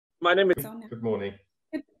My name is. Good morning.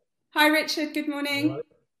 Hi, Richard. Good morning. Right.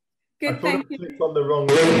 Good, I thought thank I you. clicked on the wrong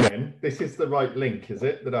link then. This is the right link, is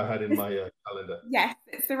it, that I had in my calendar? Yes,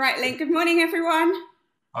 it's the right link. Good morning, everyone.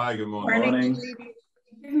 Hi, good morning. Morning.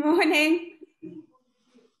 Good morning.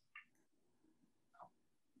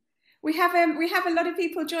 We have a lot of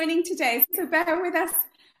people joining today, so bear with us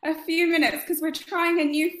a few minutes because we're trying a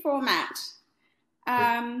new format.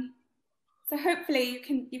 So hopefully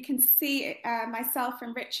you can see myself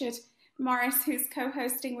and Richard Morris, who's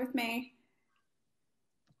co-hosting with me.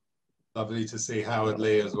 Lovely to see Howard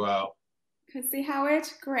Lee as well. Can see Howard?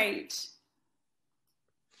 Great.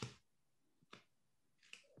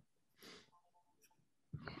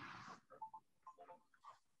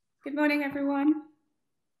 Good morning, everyone.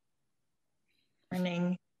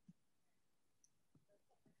 Morning.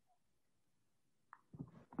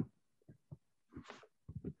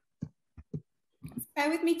 Bear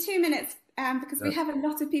with me 2 minutes because we have a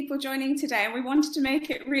lot of people joining today and we wanted to make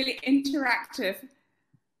it really interactive.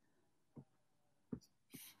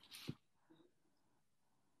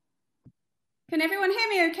 Can everyone hear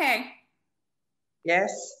me okay? Yes.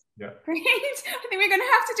 Yeah. Great. I think we're going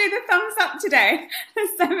to have to do the thumbs up today.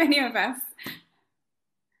 There's so many of us.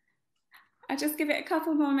 I'll just give it a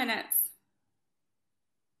couple more minutes.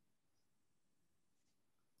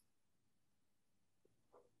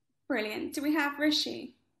 Brilliant. Do we have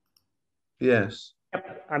Rishi? Yes.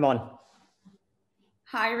 Yep, I'm on.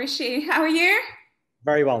 Hi, Rishi. How are you?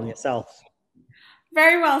 Very well, and yourself?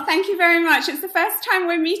 Very well. Thank you very much. It's the first time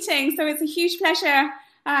we're meeting, so it's a huge pleasure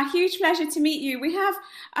to meet you. We have,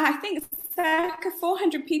 I think, circa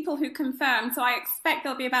 400 people who confirmed, so I expect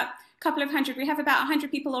there'll be about a couple of hundred. We have about 100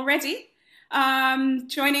 people already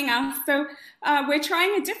joining us. So we're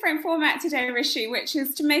trying a different format today, Rishi, which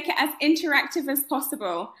is to make it as interactive as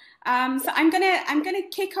possible. So I'm gonna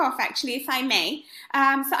kick off, actually, if I may.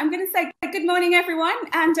 So I'm gonna say good morning, everyone,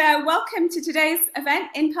 and welcome to today's event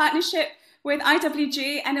in partnership with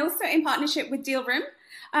IWG and also in partnership with Dealroom.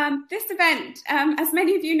 This event, as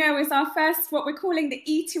many of you know, is our first, what we're calling the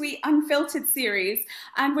E2E Unfiltered series.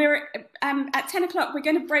 And we're at 10 o'clock, we're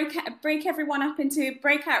going to break everyone up into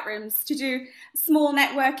breakout rooms to do small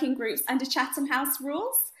networking groups under Chatham House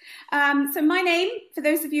rules. So my name, for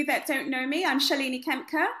those of you that don't know me, I'm Shalini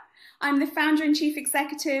Kempker. I'm the founder and chief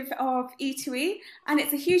executive of E2E, and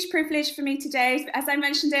it's a huge privilege for me today, as I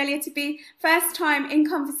mentioned earlier, to be first time in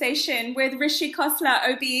conversation with Rishi Khosla,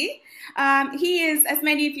 OBE. He is, as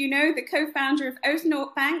many of you know, the co-founder of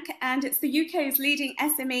OakNorth Bank, and it's the UK's leading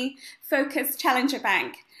SME-focused challenger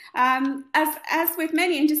bank. As with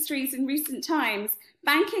many industries in recent times,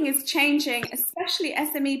 banking is changing, especially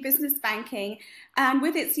SME business banking, and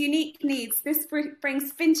with its unique needs, this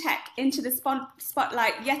brings fintech into the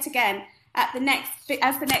spotlight yet again as the next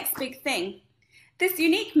big thing. This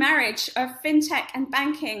unique marriage of fintech and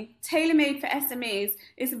banking, tailor-made for SMEs,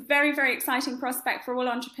 is a very, very exciting prospect for all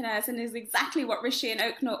entrepreneurs and is exactly what Rishi and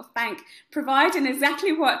OakNorth Bank provide and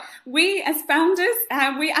exactly what we as founders,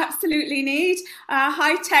 we absolutely need,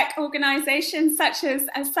 high-tech organizations such as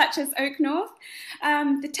OakNorth.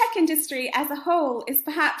 The tech industry as a whole is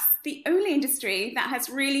perhaps the only industry that has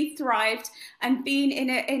really thrived and been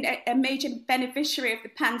in a major beneficiary of the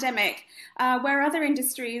pandemic, where other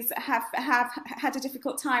industries have had a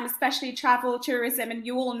difficult time, especially travel, tourism, and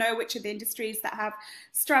you all know which are the industries that have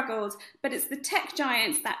struggled. But it's the tech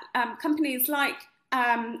giants that companies like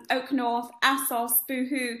OakNorth, ASOS,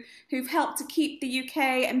 Boohoo, who've helped to keep the UK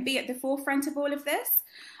and be at the forefront of all of this.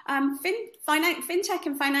 Fintech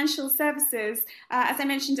and financial services, as I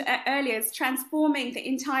mentioned earlier, is transforming the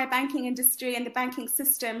entire banking industry and the banking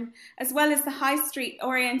system, as well as the high street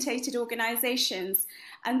orientated organizations.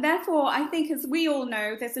 And therefore, I think, as we all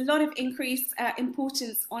know, there's a lot of increased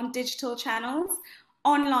importance on digital channels,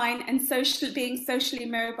 online and being socially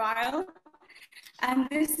mobile. And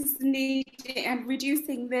this is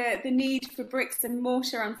reducing the need for bricks and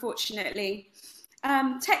mortar, unfortunately.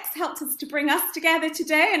 Tech's helped us to bring us together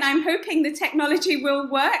today, and I'm hoping the technology will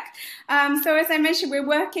work. So as I mentioned, we're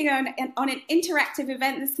working on an interactive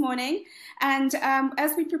event this morning. And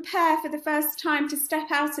as we prepare for the first time to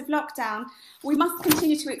step out of lockdown, we must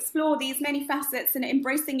continue to explore these many facets and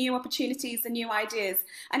embracing new opportunities and new ideas.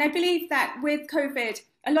 And I believe that with COVID,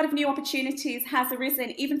 a lot of new opportunities has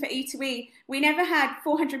arisen, even for E2E. We never had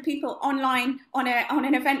 400 people online on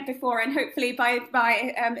an event before, and hopefully by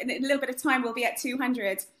in a little bit of time, we'll be at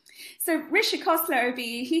 200. So Rishi Khosla, OBE,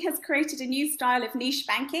 he has created a new style of niche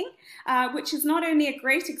banking, which is not only a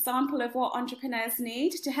great example of what entrepreneurs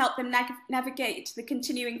need to help them navigate the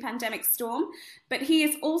continuing pandemic storm, but he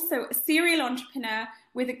is also a serial entrepreneur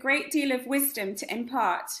with a great deal of wisdom to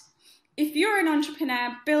impart. If you're an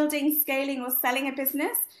entrepreneur building, scaling, or selling a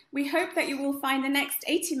business, we hope that you will find the next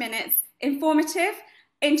 80 minutes informative,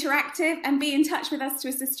 interactive, and be in touch with us to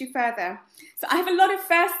assist you further. So I have a lot of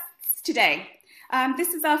firsts today. This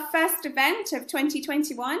is our first event of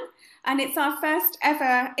 2021, and it's our first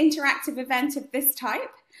ever interactive event of this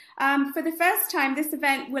type. For the first time, this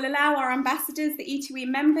event will allow our ambassadors, the E2E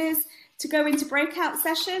members, to go into breakout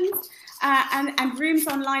sessions and rooms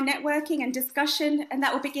online networking and discussion, and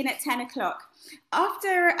that will begin at 10 o'clock.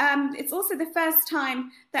 After, it's also the first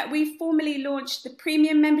time that we've formally launched the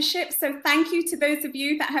premium membership. So thank you to those of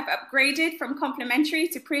you that have upgraded from complimentary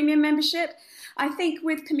to premium membership. I think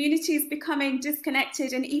with communities becoming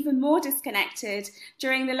disconnected and even more disconnected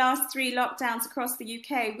during the last 3 lockdowns across the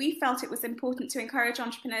UK, we felt it was important to encourage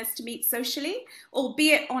entrepreneurs to meet socially,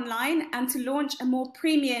 albeit online, and to launch a more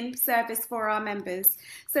premium service for our members.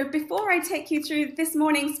 So before I take you through this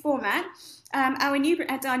morning's format, our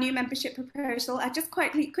new membership proposal, I'd just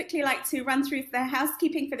quickly like to run through the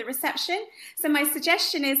housekeeping for the reception. So my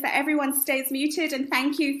suggestion is that everyone stays muted, and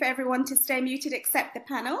thank you for everyone to stay muted except the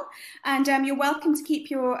panel. And you're welcome to keep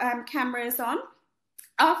your cameras on.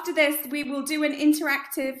 After this, we will do an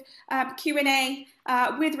interactive Q&A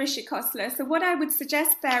with Rishi Khosla. So what I would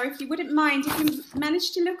suggest there, if you wouldn't mind, if you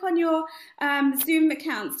manage to look on your Zoom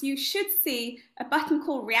accounts, you should see a button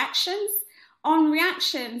called Reactions. On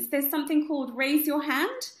reactions, there's something called raise your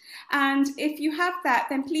hand. And if you have that,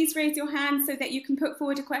 then please raise your hand so that you can put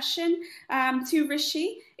forward a question to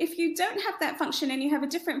Rishi. If you don't have that function and you have a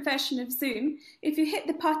different version of Zoom, if you hit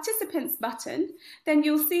the participants button, then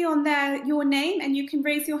you'll see on there your name and you can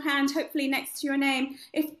raise your hand, hopefully next to your name.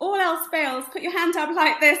 If all else fails, put your hand up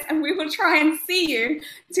like this and we will try and see you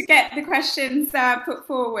to get the questions put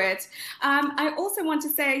forward. I also want to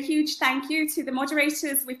say a huge thank you to the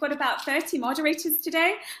moderators. We've got about 30 moderators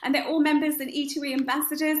today and they're all members and E2E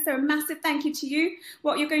ambassadors. So a massive thank you to you.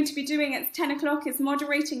 What you're going to be doing at 10 o'clock is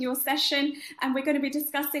moderating your session, and we're going to be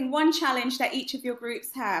discussing one challenge that each of your groups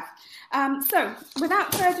have. So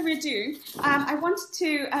without further ado, I wanted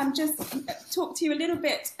to just talk to you a little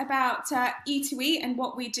bit about E2E and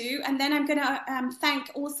what we do, and then I'm going to thank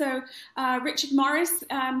also Richard Morris.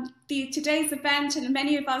 Today's event and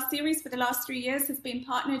many of our series for the last 3 years has been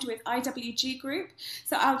partnered with IWG Group.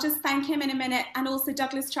 So I'll just thank him in a minute, and also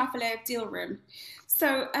Douglas Traffale of Deal Room.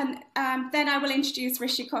 So, and then I will introduce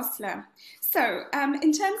Rishi Khosla. So,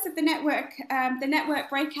 in terms of the network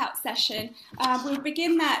breakout session, we'll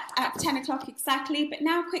begin that at 10 o'clock exactly. But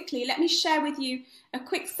now quickly, let me share with you a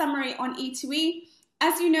quick summary on E2E.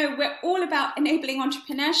 As you know, we're all about enabling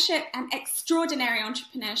entrepreneurship and extraordinary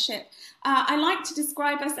entrepreneurship. I like to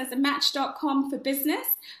describe us as a match.com for business,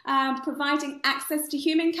 providing access to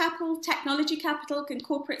human capital, technology capital, and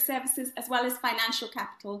corporate services, as well as financial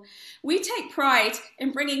capital. We take pride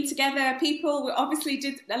in bringing together people. We obviously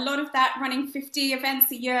did a lot of that, running 50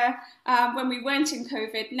 events a year when we weren't in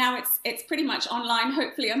COVID. Now it's pretty much online,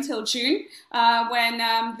 hopefully until June, when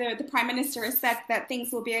the Prime Minister has said that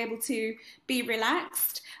things will be able to be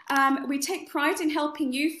relaxed. We take pride in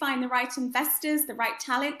helping you find the right investors, the right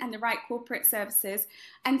talent, and the right corporate services,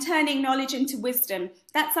 and turning knowledge into wisdom.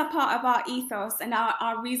 That's a part of our ethos and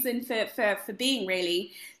our reason for being,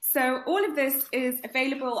 really. So all of this is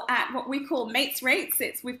available at what we call mates rates.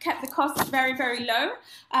 We've kept the costs very, very low.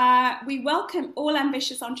 We welcome all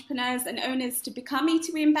ambitious entrepreneurs and owners to become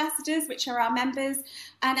E2E ambassadors, which are our members.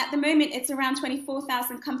 And at the moment, it's around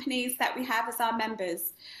 24,000 companies that we have as our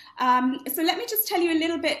members. So let me just tell you a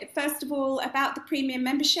little bit, first of all, about the premium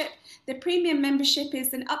membership. The premium membership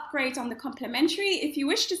is an upgrade on the complimentary. If you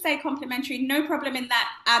wish to say complimentary, no problem in that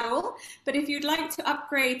at all. But if you'd like to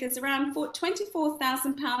upgrade, there's around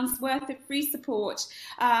 £24,000 worth of free support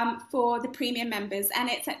for the premium members. And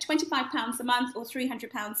it's at £25 a month or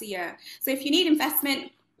 £300 a year. So if you need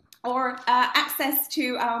investment, or access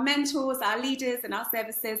to our mentors, our leaders, and our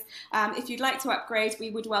services, if you'd like to upgrade,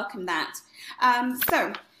 we would welcome that.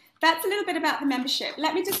 So that's a little bit about the membership.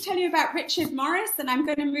 Let me just tell you about Richard Morris, and I'm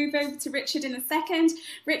going to move over to Richard in a second.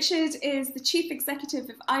 Richard is the Chief Executive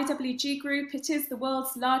of IWG Group. It is the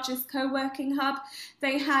world's largest co-working hub.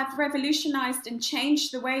 They have revolutionized and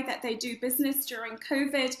changed the way that they do business during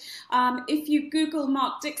COVID. If you Google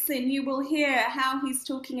Mark Dixon, you will hear how he's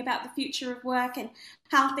talking about the future of work and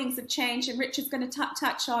how things have changed, and Richard's going to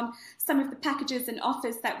touch on some of the packages and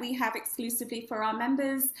offers that we have exclusively for our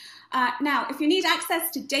members. Now, if you need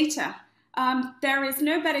access to data, there is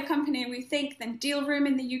no better company, we think, than Deal Room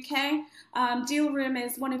in the UK. Deal Room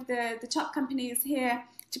is one of the top companies here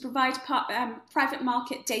to provide private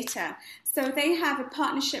market data. So they have a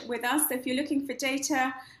partnership with us. So if you're looking for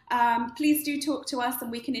data, please do talk to us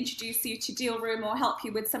and we can introduce you to Deal Room or help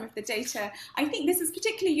you with some of the data. I think this is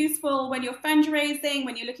particularly useful when you're fundraising,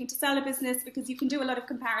 when you're looking to sell a business, because you can do a lot of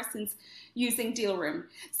comparisons using Deal Room.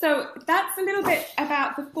 So that's a little bit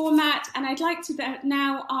about the format, and I'd like to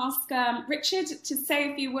now ask Richard to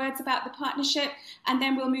say a few words about the partnership, and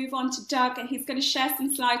then we'll move on to Doug, and he's going to share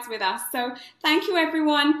some slides with us. So thank you,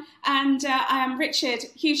 everyone, and Richard,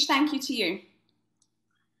 huge thank you to you.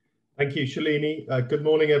 Thank you, Shalini. Good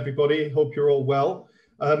morning, everybody. Hope you're all well.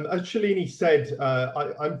 As Shalini said,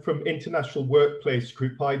 I'm from International Workplace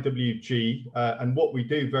Group, IWG, and what we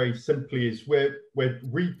do very simply is we're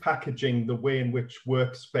repackaging the way in which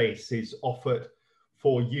workspace is offered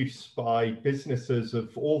for use by businesses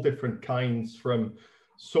of all different kinds, from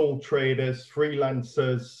sole traders,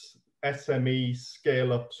 freelancers, SMEs,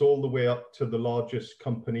 scale-ups, all the way up to the largest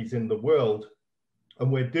companies in the world.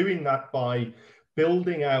 And we're doing that by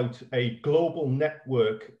building out a global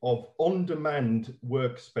network of on-demand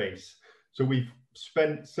workspace. So we've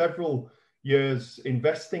spent several years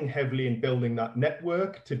investing heavily in building that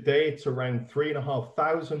network. Today, it's around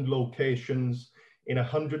 3,500 locations in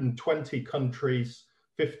 120 countries,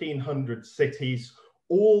 1,500 cities.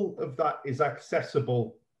 All of that is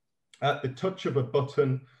accessible at the touch of a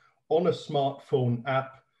button on a smartphone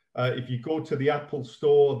app. If you go to the Apple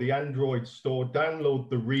Store, the Android Store, download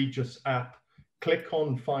the Regis app, click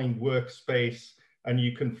on Find Workspace, and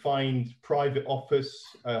you can find private office,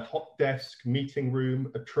 a hot desk, meeting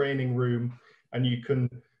room, a training room, and you can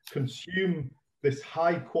consume this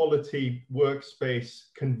high quality workspace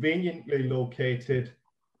conveniently located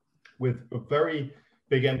with a very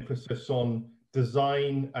big emphasis on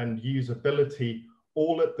design and usability,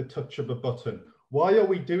 all at the touch of a button. Why are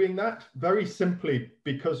we doing that? Very simply,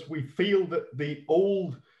 because we feel that the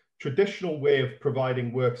old traditional way of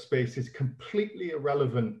providing workspace is completely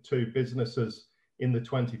irrelevant to businesses in the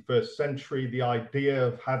 21st century. The idea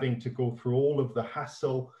of having to go through all of the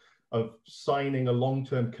hassle of signing a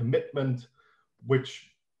long-term commitment,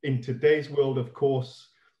 which in today's world, of course,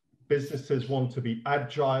 businesses want to be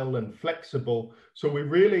agile and flexible. So we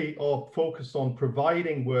really are focused on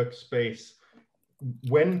providing workspace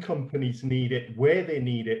when companies need it, where they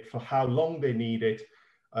need it, for how long they need it,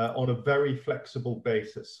 on a very flexible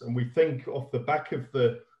basis. And we think off the back of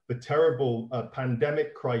the terrible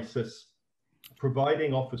pandemic crisis,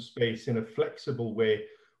 providing office space in a flexible way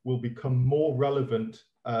will become more relevant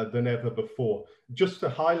than ever before. Just to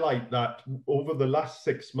highlight that, over the last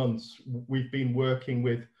 6 months, we've been working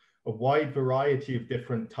with a wide variety of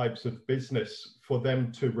different types of business for them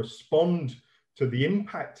to respond to the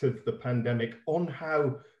impact of the pandemic on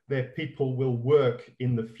how their people will work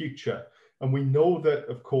in the future. And we know that,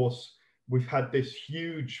 of course, we've had this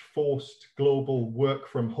huge forced global work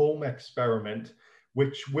from home experiment,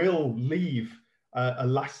 which will leave a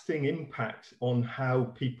lasting impact on how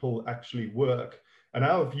people actually work. And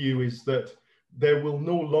our view is that there will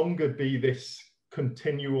no longer be this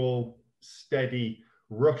continual, steady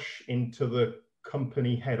rush into the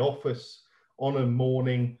company head office on a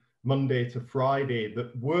morning, Monday to Friday.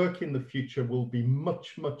 That work in the future will be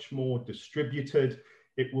much, much more distributed.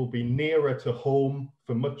 It will be nearer to home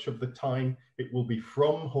for much of the time. It will be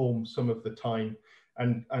from home some of the time.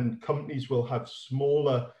 And companies will have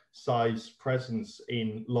smaller size presence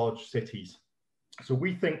in large cities. So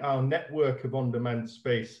we think our network of on-demand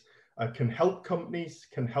space can help companies,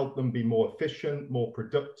 can help them be more efficient, more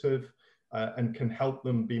productive, and can help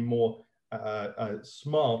them be more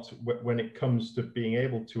smart when it comes to being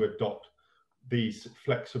able to adopt these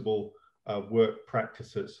flexible work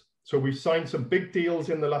practices. So we've signed some big deals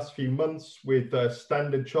in the last few months with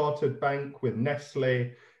Standard Chartered Bank, with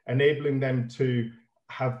Nestle, enabling them to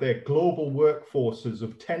have their global workforces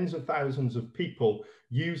of tens of thousands of people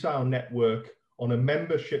use our network on a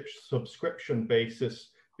membership subscription basis,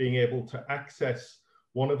 being able to access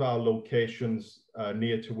one of our locations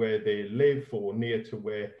near to where they live or near to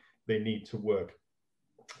where they need to work.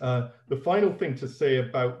 The final thing to say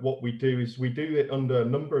about what we do is we do it under a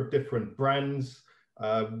number of different brands.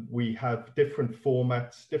 We have different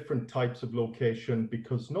formats, different types of location,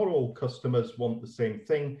 because not all customers want the same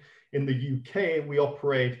thing. In the UK, we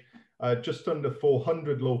operate just under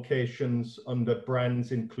 400 locations under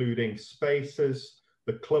brands including Spaces,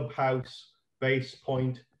 the Clubhouse, Base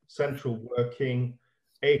Point, Central Working,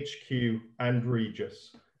 HQ, and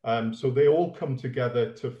Regis. So they all come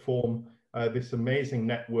together to form this amazing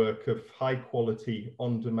network of high quality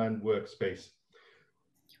on-demand workspace.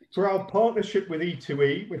 For our partnership with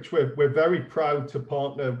E2E, which we're very proud to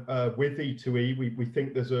partner with E2E, we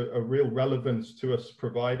think there's a real relevance to us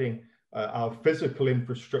providing our physical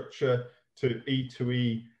infrastructure to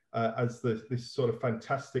E2E as this sort of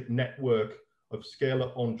fantastic network of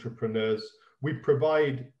scale-up entrepreneurs. We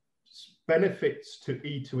provide benefits to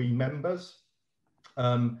E2E members.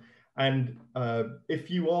 If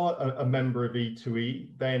you are a member of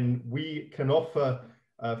E2E, then we can offer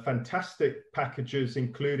fantastic packages,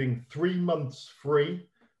 including 3 months free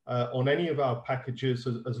on any of our packages,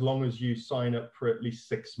 as long as you sign up for at least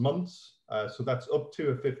 6 months. So that's up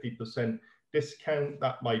to a 50% discount.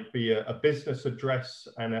 That might be a business address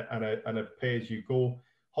and a pay-as-you-go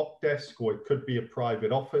hot desk, or it could be a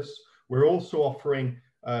private office. We're also offering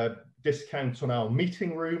discounts on our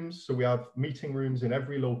meeting rooms. So we have meeting rooms in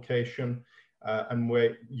every location, and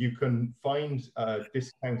where you can find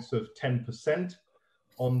discounts of 10%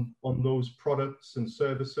 on those products and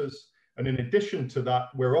services. And in addition to that,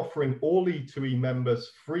 we're offering all E2E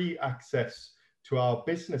members free access to our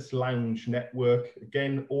business lounge network.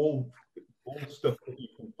 Again, all stuff that you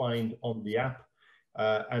can find on the app.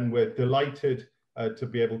 And we're delighted to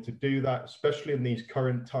be able to do that, especially in these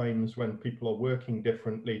current times when people are working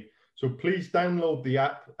differently. So please download the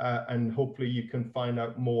app, and hopefully you can find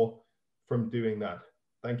out more from doing that.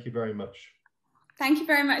 Thank you very much. Thank you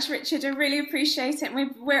very much, Richard. I really appreciate it.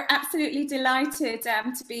 We're absolutely delighted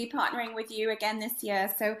to be partnering with you again this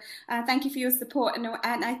year. So thank you for your support. And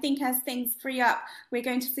I think as things free up, we're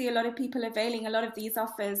going to see a lot of people availing a lot of these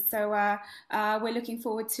offers. So we're looking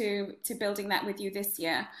forward to building that with you this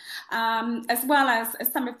year, as well as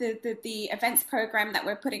some of the events program that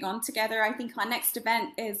we're putting on together. I think our next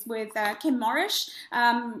event is with Kim Morrish.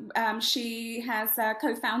 She has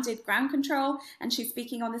co-founded Ground Control, and she's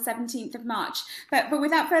speaking on the 17th of March. But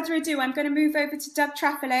without further ado, I'm going to move over to Doug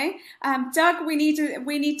Traffilet. Doug, we need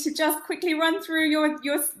to just quickly run through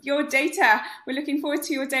your data. We're looking forward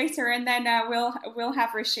to your data, and then we'll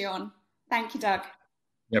have Rishi on. Thank you, Doug.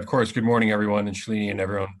 Yeah, of course. Good morning, everyone, and Shalini and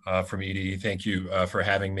everyone from EDE. Thank you for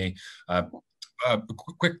having me.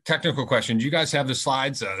 Quick technical question. Do you guys have the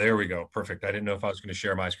slides? There we go. Perfect. I didn't know if I was going to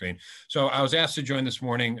share my screen. So I was asked to join this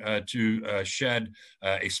morning to shed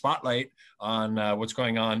a spotlight on what's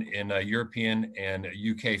going on in European and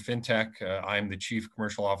UK fintech. I'm the Chief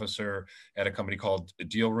Commercial Officer at a company called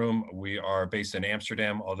Deal Room. We are based in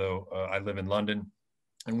Amsterdam, although I live in London.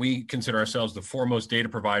 And we consider ourselves the foremost data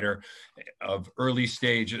provider of early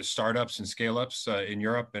stage startups and scale-ups in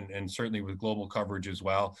Europe, and certainly with global coverage as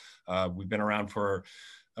well. We've been around for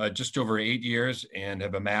just over 8 years and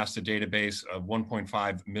have amassed a database of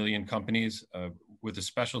 1.5 million companies with a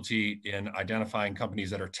specialty in identifying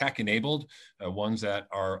companies that are tech-enabled, ones that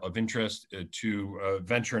are of interest to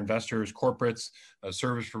venture investors, corporates,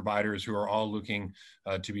 service providers who are all looking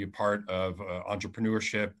to be a part of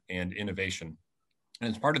entrepreneurship and innovation. And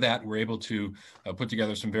as part of that, we're able to put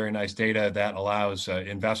together some very nice data that allows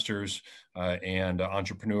investors and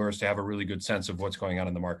entrepreneurs to have a really good sense of what's going on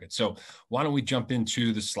in the market. So why don't we jump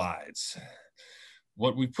into the slides?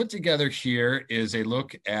 What we put together here is a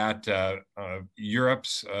look at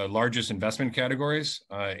Europe's largest investment categories.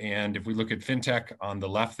 And if we look at fintech on the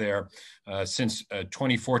left there, since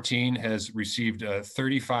 2014 has received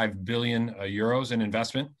 35 billion euros in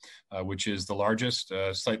investment, which is the largest,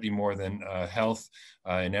 slightly more than health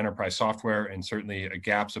and enterprise software, and certainly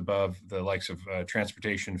gaps above the likes of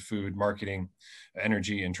transportation, food, marketing,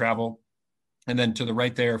 energy, and travel. And then to the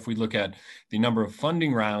right there, if we look at the number of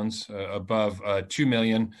funding rounds above 2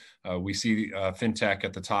 million, we see fintech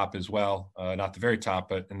at the top as well, not the very top,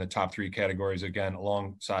 but in the top 3 categories, again,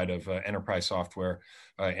 alongside of enterprise software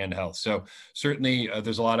and health. So certainly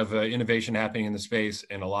there's a lot of innovation happening in the space,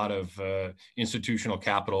 and a lot of institutional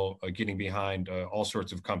capital getting behind all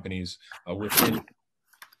sorts of companies within.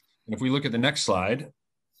 And if we look at the next slide,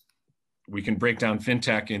 we can break down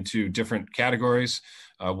fintech into different categories.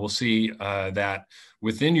 We'll see that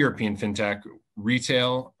within European fintech,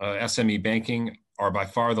 retail, SME banking are by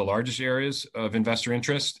far the largest areas of investor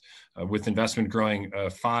interest, with investment growing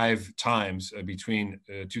 5 times between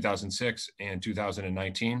 2006 and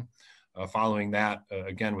 2019. Following that,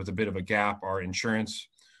 again, with a bit of a gap, are insurance,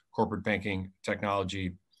 corporate banking,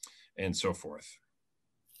 technology, and so forth.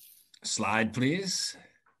 Slide, please.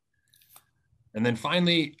 And then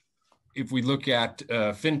finally, if we look at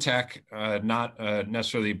fintech, not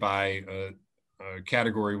necessarily by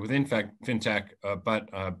category within fintech, but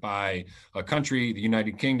by a country, the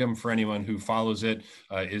United Kingdom, for anyone who follows it,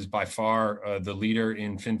 is by far the leader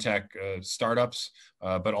in fintech startups,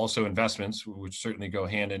 but also investments, which certainly go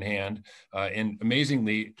hand in hand. And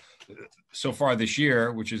amazingly, so far this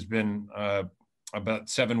year, which has been about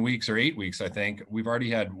 7 weeks or 8 weeks, I think, we've already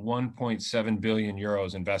had 1.7 billion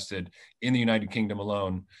euros invested in the United Kingdom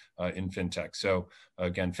alone in fintech. So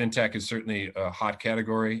again, fintech is certainly a hot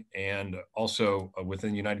category, and also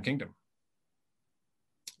within the United Kingdom.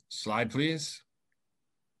 Slide, please.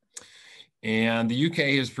 And the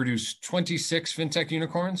UK has produced 26 fintech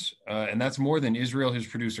unicorns, and that's more than Israel has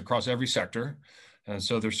produced across every sector. And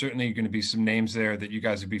so there's certainly going to be some names there that you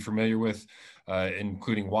guys would be familiar with,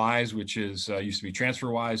 including Wise, which is used to be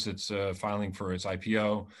TransferWise. It's filing for its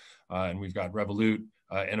IPO. And we've got Revolut.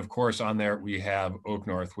 And of course, on there, we have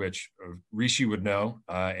OakNorth, which Rishi would know,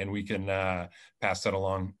 and we can pass that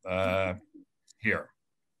along here.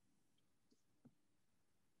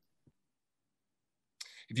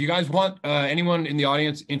 If you guys want, anyone in the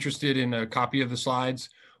audience interested in a copy of the slides,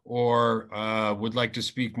 or would like to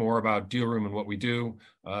speak more about Deal Room and what we do,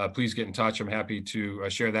 please get in touch. I'm happy to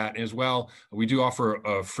share that as well. We do offer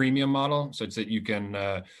a freemium model such that you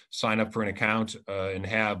can sign up for an account and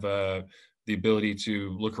have the ability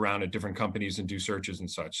to look around at different companies and do searches and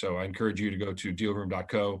such. So I encourage you to go to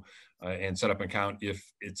dealroom.co and set up an account if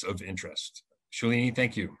it's of interest. Shalini,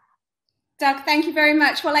 thank you. Doug, thank you very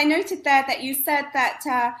much. Well, I noted there that you said that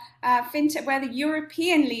fintech, we're the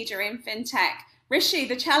European leader in fintech. Rishi,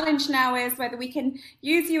 the challenge now is whether we can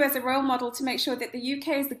use you as a role model to make sure that the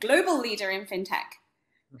UK is the global leader in fintech.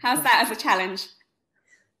 How's that as a challenge?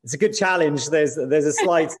 It's a good challenge. There's a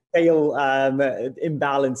slight scale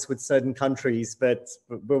imbalance with certain countries, but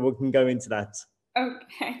we can go into that.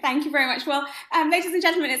 Okay, thank you very much. Well, ladies and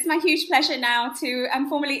gentlemen, it's my huge pleasure now to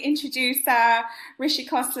formally introduce Rishi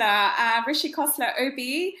Khosla. Rishi Khosla,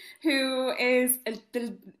 OBE, who is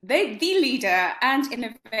the leader and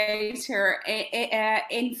innovator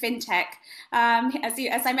in fintech.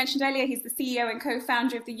 As I mentioned earlier, he's the CEO and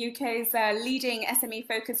co-founder of the UK's leading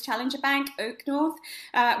SME-focused challenger bank, OakNorth,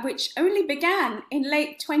 which only began in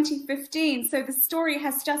late 2015. So the story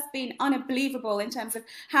has just been unbelievable in terms of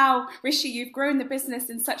how, Rishi, you've grown the business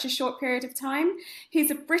in such a short period of time. He's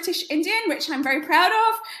a British Indian, which I'm very proud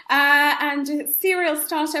of, and a serial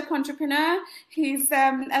startup entrepreneur. He's,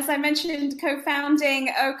 as I mentioned, co-founding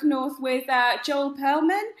OakNorth with Joel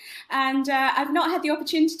Perlman, and I've not had the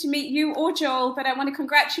opportunity to meet you or Joel, but I want to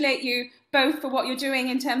congratulate you both for what you're doing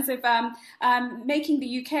in terms of making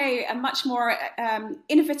the UK a much more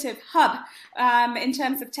innovative hub in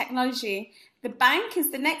terms of technology. The bank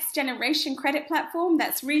is the next generation credit platform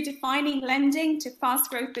that's redefining lending to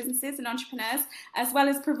fast growth businesses and entrepreneurs, as well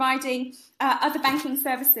as providing other banking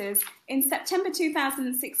services. In September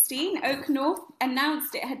 2016, OakNorth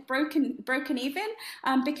announced it had broken even,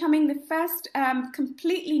 becoming the first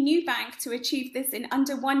completely new bank to achieve this in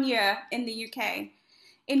under 1 year in the UK.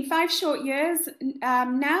 In 5 short years,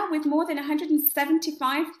 now with more than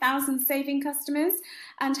 175,000 saving customers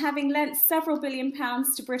and having lent several £billion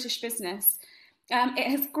to British business. It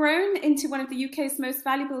has grown into one of the UK's most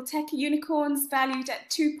valuable tech unicorns, valued at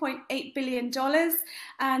 $2.8 billion,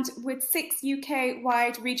 and with 6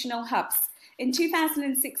 UK-wide regional hubs. In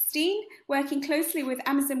 2016, working closely with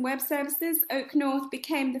Amazon Web Services, OakNorth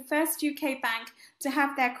became the first UK bank to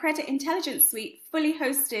have their credit intelligence suite fully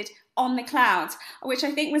hosted on the cloud, which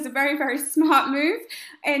I think was a very, very smart move.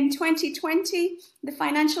 In 2020, the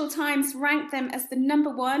Financial Times ranked them as the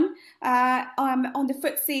 #1 on the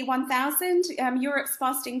FTSE 1000, Europe's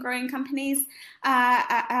fastest growing companies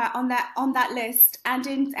on that list. And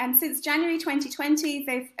since January 2020,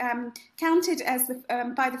 they've counted as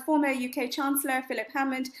by the former UK Chancellor Philip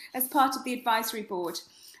Hammond as part of the advisory board.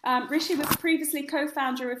 Rishi was previously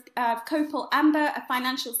co-founder of Copal Amber, a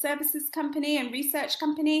financial services company and research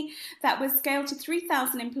company that was scaled to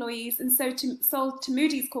 3,000 employees and sold to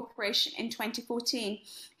Moody's Corporation in 2014.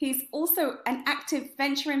 He's also an active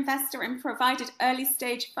venture investor and provided early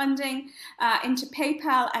stage funding into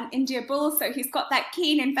PayPal and India Bull. So he's got that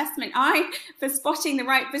keen investment eye for spotting the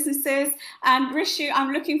right businesses. And Rishi,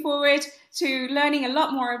 I'm looking forward to learning a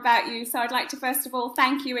lot more about you. So I'd like to first of all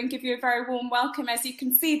thank you and give you a very warm welcome. As you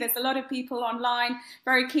can see, there's a lot of people online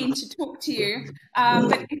very keen to talk to you.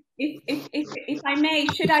 But if I may,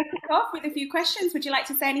 should I kick off with a few questions? Would you like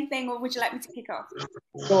to say anything, or would you like me to kick off?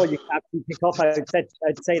 Sure, you can absolutely kick off.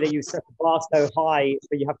 I'd say that you set the bar so high,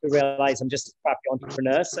 but you have to realize I'm just a crappy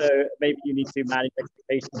entrepreneur, so maybe you need to manage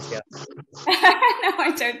expectations here. No,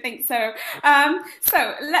 I don't think so.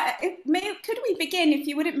 Could we begin, if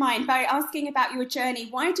you wouldn't mind, by asking about your journey?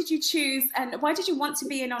 Why did you choose, and why did you want to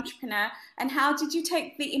be an entrepreneur, and how did you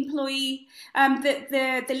take the employee,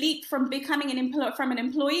 the leap from becoming an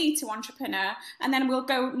employee to entrepreneur? And then we'll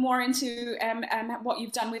go more into what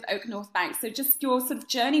you've done with OakNorth Bank. So just your sort of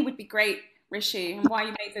journey would be great, Rishi, and why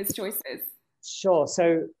you made those choices. Sure.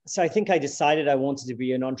 So I think I decided I wanted to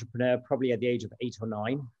be an entrepreneur probably at the age of 8 or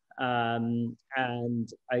 9. And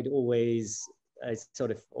I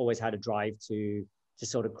sort of always had a drive to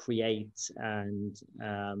sort of create, and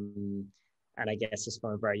I guess just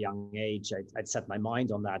from a very young age, I'd set my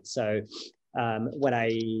mind on that. So when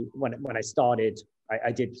I started,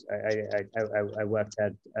 I worked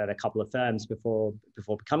at a couple of firms before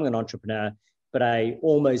becoming an entrepreneur, but I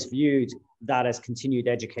almost viewed that as continued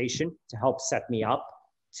education to help set me up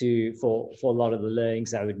for a lot of the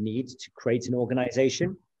learnings I would need to create an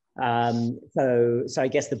organization. So I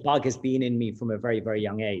guess the bug has been in me from a very, very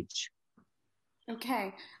young age.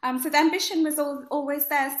 Okay, so the ambition was always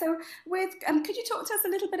there. So could you talk to us a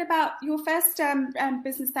little bit about your first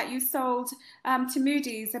business that you sold to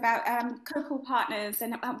Moody's, about Copal Partners,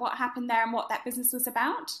 and what happened there and what that business was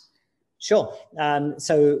about? Sure.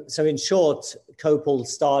 So in short, Copal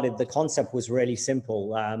started, the concept was really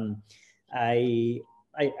simple. I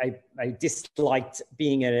disliked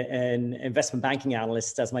being an investment banking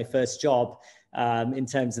analyst as my first job, in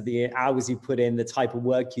terms of the hours you put in, the type of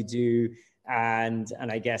work you do, and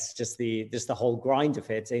I guess just the whole grind of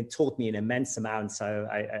it. It taught me an immense amount. So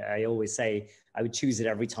I always say I would choose it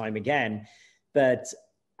every time again. But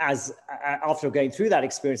after going through that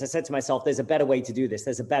experience, I said to myself, there's a better way to do this.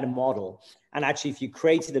 There's a better model. And actually, if you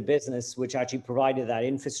created a business which actually provided that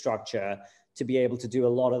infrastructure to be able to do a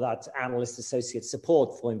lot of that analyst associate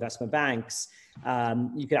support for investment banks,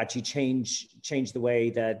 you could actually change the way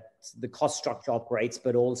that the cost structure operates,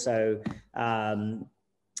 but also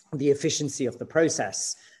the efficiency of the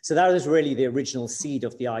process. So that was really the original seed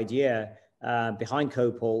of the idea behind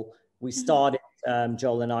Copal. We started,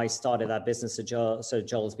 Joel and I started that business. So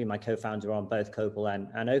Joel's been my co-founder on both Copal and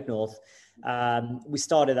OakNorth. We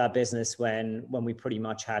started that business when we pretty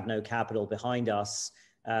much had no capital behind us.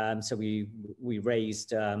 So we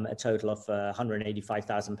raised a total of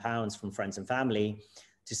 £185,000 from friends and family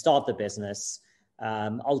to start the business.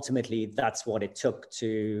 Ultimately, that's what it took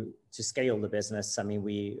to scale the business. I mean,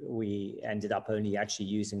 we ended up only actually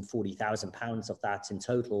using £40,000 of that in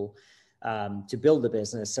total to build the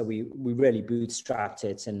business. So we really bootstrapped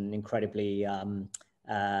it in an incredibly, how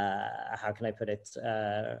can I put it,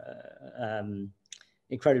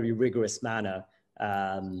 incredibly rigorous manner.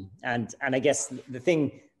 And I guess the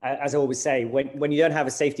thing, as I always say, when you don't have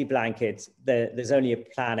a safety blanket, there's only a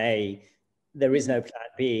plan A, there is no plan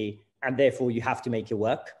B, and therefore you have to make it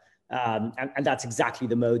work. And that's exactly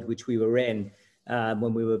the mode which we were in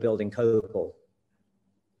when we were building Copal.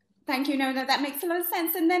 Thank you. No, that makes a lot of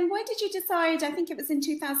sense. And then when did you decide, I think it was in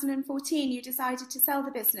 2014, you decided to sell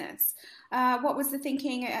the business. What was the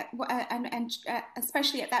thinking, and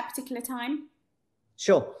especially at that particular time?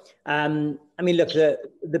 Sure. I mean, look,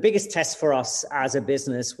 the biggest test for us as a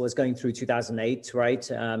business was going through 2008, right?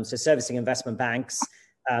 So servicing investment banks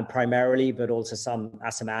primarily, but also some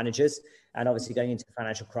asset managers. And obviously going into the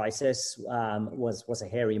financial crisis was a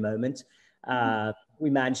hairy moment. We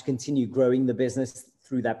managed to continue growing the business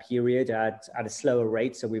through that period at a slower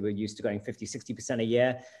rate. So we were used to going 50, 60% a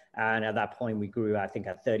year. And at that point, we grew, I think,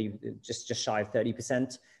 at just shy of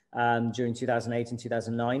 30% during 2008 and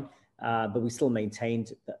 2009. But we still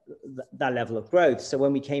maintained that level of growth. So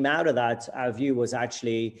when we came out of that, our view was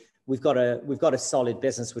actually, we've got a solid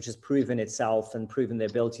business which has proven itself and proven the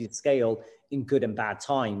ability to scale in good and bad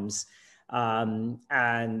times. And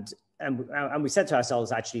we said to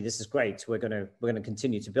ourselves, actually, this is great. We're going to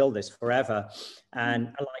continue to build this forever. And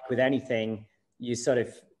like with anything, you sort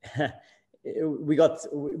of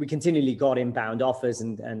we continually got inbound offers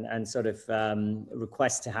and sort of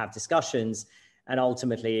requests to have discussions. And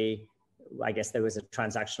ultimately, I guess there was a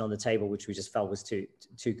transaction on the table which we just felt was too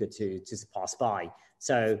good to pass by.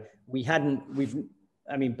 So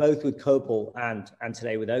I mean, both with Copal and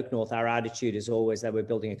today with OakNorth, our attitude is always that we're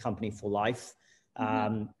building a company for life.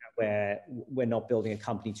 Where we're not building a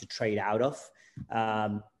company to trade out of.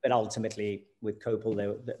 But ultimately, with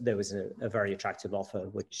Copal, there was a very attractive offer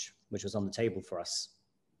which was on the table for us.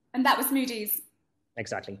 And that was Moody's?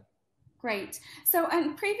 Exactly. Great. So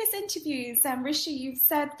in previous interviews, Rishi, you've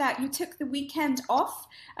said that you took the weekend off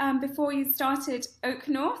before you started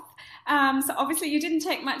OakNorth. So obviously you didn't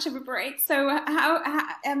take much of a break. So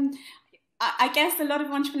I guess a lot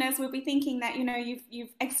of entrepreneurs will be thinking that, you know,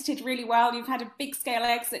 you've exited really well. You've had a big scale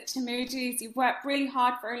exit to Moody's. You've worked really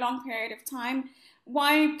hard for a long period of time.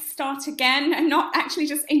 Why start again and not actually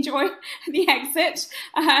just enjoy the exit?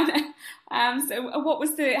 So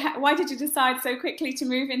why did you decide so quickly to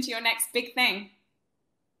move into your next big thing?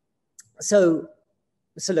 So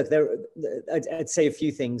look, I'd say a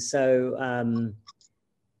few things. So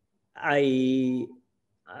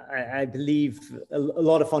I believe a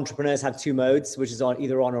lot of entrepreneurs have two modes, which is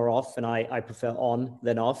either on or off, and I prefer on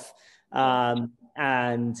than off.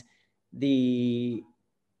 And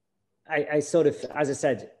I sort of, as I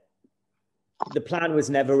said, the plan was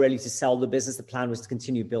never really to sell the business. The plan was to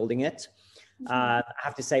continue building it. I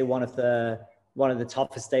have to say one of the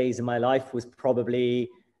toughest days in my life was probably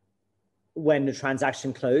when the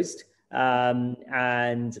transaction closed.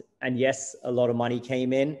 And yes, a lot of money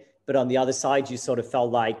came in, but on the other side, you sort of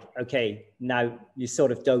felt like, okay, now you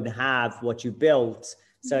sort of don't have what you built.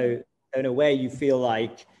 So in a way you feel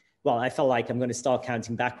like, well, I felt like I'm going to start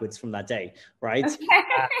counting backwards from that day, right?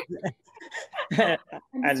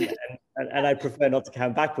 And I prefer not to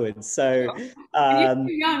count backwards. So you're too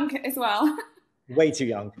young as well. Way too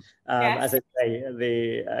young. Yes. As I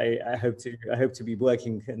say, I hope to be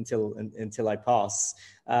working until I pass.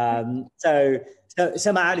 So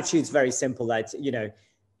my attitude is very simple. That, you know,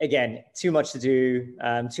 again, too much to do,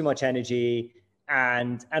 too much energy.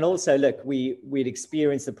 And also, look, we'd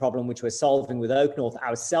experienced the problem which we're solving with OakNorth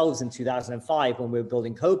ourselves in 2005 when we were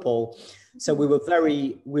building Copal. So we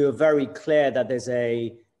were very clear that there's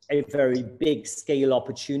a very big scale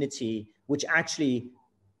opportunity, which actually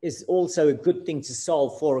is also a good thing to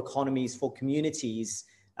solve for economies, for communities.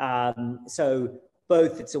 So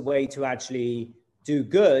both it's a way to actually do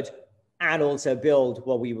good and also build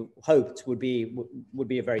what we hoped would be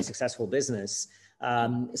a very successful business.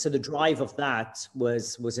 So the drive of that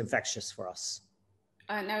was infectious for us.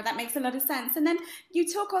 No, that makes a lot of sense. And then you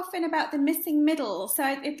talk often about the missing middle. So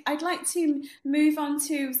I'd like to move on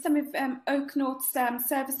to some of OakNorth's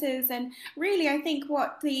services. And really, I think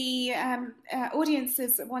what the audience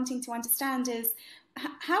is wanting to understand is,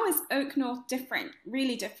 how is OakNorth different,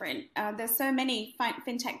 really different? There's so many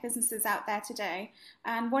fintech businesses out there today.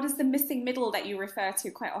 And what is the missing middle that you refer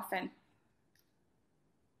to quite often?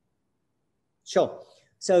 Sure.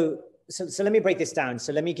 So let me break this down.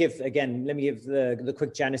 So let me give the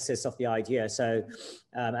quick genesis of the idea. So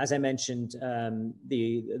as I mentioned,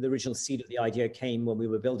 the original seed of the idea came when we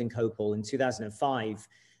were building Copal in 2005.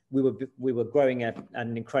 We were growing at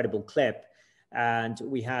an incredible clip, and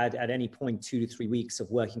we had at any point 2 to 3 weeks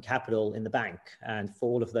of working capital in the bank. And for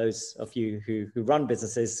all of those of you who run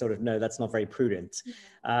businesses sort of know that's not very prudent.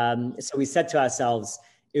 So we said to ourselves,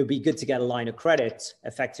 it would be good to get a line of credit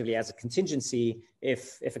effectively as a contingency.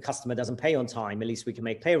 If a customer doesn't pay on time, at least we can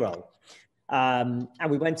make payroll. And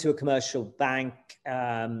we went to a commercial bank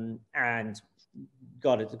and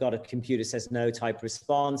got a computer says no type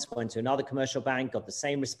response, went to another commercial bank, got the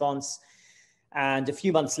same response. And a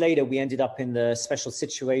few months later, we ended up in the special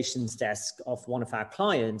situations desk of one of our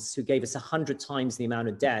clients who gave us 100 times the amount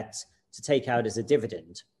of debt to take out as a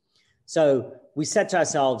dividend. So we said to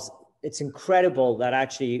ourselves, it's incredible that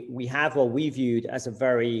actually we have what we viewed as a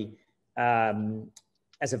very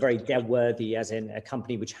debt worthy, as in a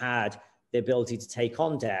company which had the ability to take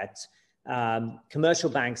on debt. Commercial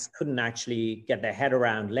banks couldn't actually get their head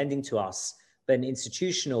around lending to us, but an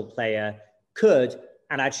institutional player could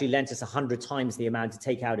and actually lent us 100 times the amount to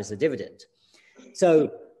take out as a dividend.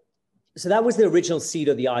 So that was the original seed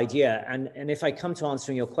of the idea. And if I come to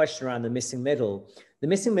answering your question around the missing middle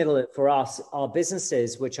for us are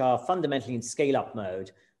businesses which are fundamentally in scale-up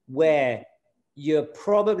mode, where you're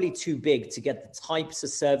probably too big to get the types of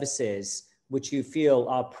services which you feel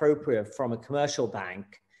are appropriate from a commercial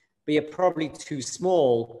bank, but you're probably too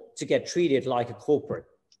small to get treated like a corporate.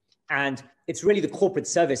 And it's really the corporate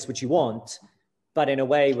service which you want, but in a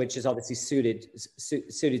way which is obviously suited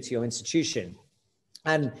to your institution.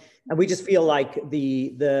 And we just feel like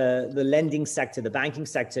the lending sector, the banking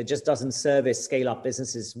sector, just doesn't service scale-up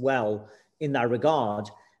businesses well in that regard.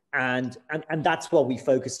 And that's what we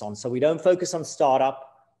focused on. So we don't focus on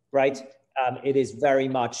startup, right? It is very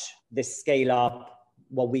much this scale-up,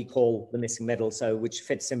 what we call the missing middle, so which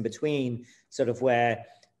fits in between, sort of where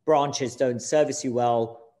branches don't service you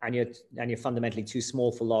well, and you're fundamentally too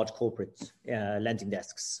small for large corporate lending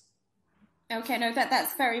desks. Okay, no,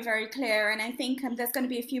 that's very, very clear. And I think there's going to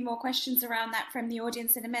be a few more questions around that from the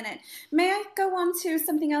audience in a minute. May I go on to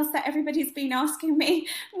something else that everybody's been asking me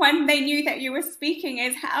when they knew that you were speaking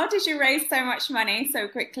is, how did you raise so much money so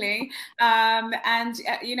quickly?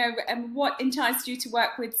 What enticed you to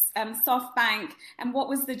work with SoftBank, and what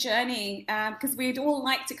was the journey? Because we'd all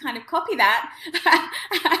like to kind of copy that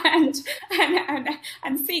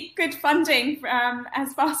and seek good funding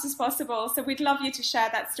as fast as possible. So we'd love you to share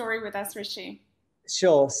that story with us, Rishi.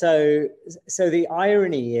 Sure. So the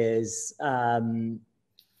irony is, as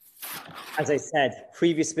I said,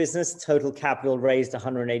 previous business, total capital raised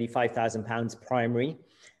 £185,000 primary,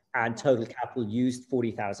 and total capital used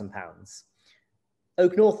 £40,000.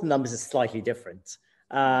 OakNorth numbers are slightly different.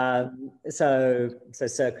 So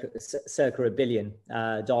circa $1 billion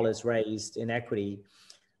raised in equity.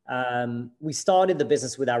 We started the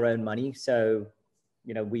business with our own money. So,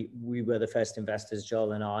 you know, we were the first investors,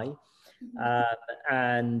 Joel and I.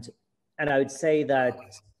 And I would say that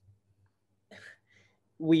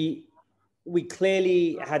we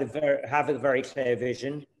clearly have a very clear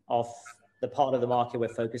vision of the part of the market we're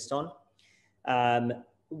focused on.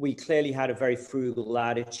 We clearly had a very frugal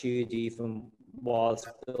attitude even whilst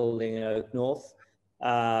building OakNorth.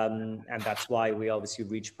 And that's why we obviously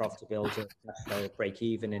reached profitability, break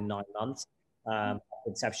even in 9 months of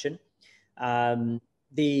inception.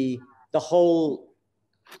 The whole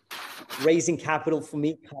raising capital for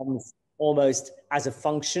me comes almost as a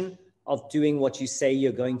function of doing what you say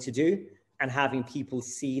you're going to do and having people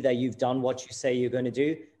see that you've done what you say you're going to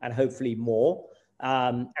do, and hopefully more.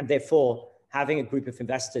 And therefore, having a group of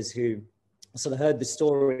investors who sort of heard the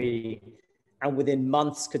story and within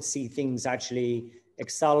months could see things actually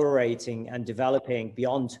accelerating and developing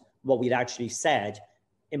beyond what we'd actually said,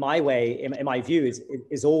 in my view,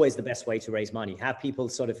 is always the best way to raise money. Have people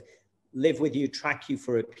sort of live with you, track you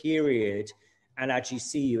for a period, and actually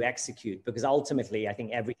see you execute, because ultimately I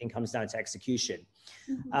think everything comes down to execution.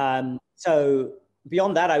 So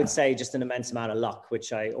beyond that, I would say just an immense amount of luck,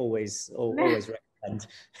 which I always recommend.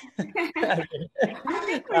 I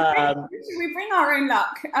think we bring our own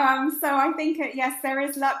luck. So I think, yes, there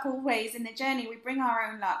is luck always in the journey. We bring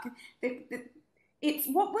our own luck.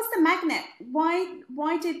 What was the magnet?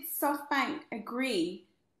 Why did SoftBank agree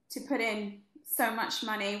to put in so much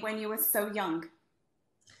money when you were so young?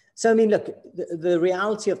 So, I mean, look, the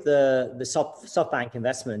reality of the SoftBank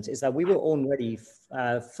investment is that we were already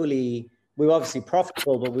we were obviously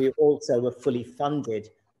profitable, but we also were fully funded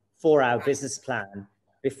for our business plan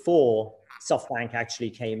before SoftBank actually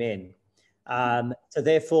came in. So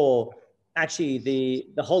therefore, actually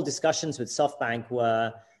the whole discussions with SoftBank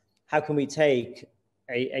were, how can we take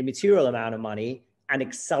a material amount of money and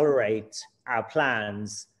accelerate our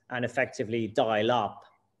plans and effectively dial up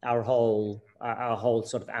our whole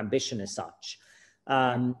sort of ambition as such.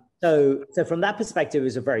 So from that perspective, it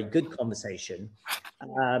was a very good conversation.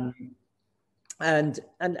 And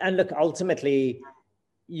look, ultimately,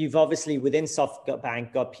 you've obviously within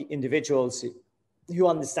SoftBank got individuals who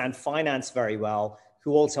understand finance very well,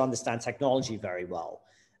 who also understand technology very well.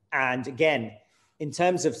 And again, in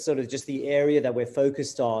terms of sort of just the area that we're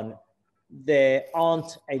focused on, there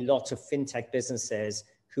aren't a lot of fintech businesses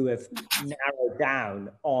who have narrowed down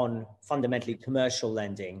on fundamentally commercial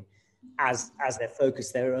lending as their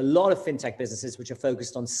focus. There are a lot of fintech businesses which are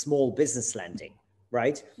focused on small business lending,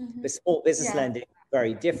 right? The small business lending is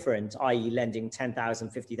very different, i.e. lending 10,000,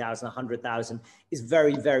 50,000, 100,000 is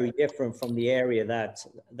very, very different from the area that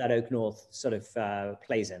OakNorth sort of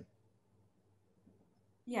plays in.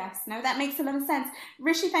 Yes, no, that makes a lot of sense.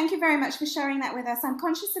 Rishi, thank you very much for sharing that with us. I'm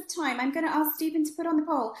conscious of time. I'm going to ask Stephen to put on the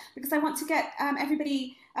poll because I want to get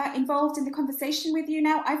everybody involved in the conversation with you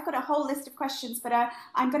now. I've got a whole list of questions, but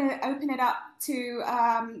I'm going to open it up to,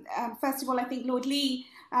 first of all, I think Lord Lee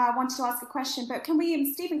wanted to ask a question, but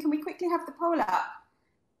Stephen, can we quickly have the poll up?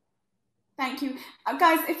 Thank you.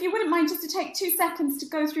 Guys, if you wouldn't mind just to take 2 seconds to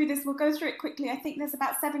go through this, we'll go through it quickly. I think there's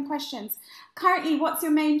about 7 questions. Currently, what's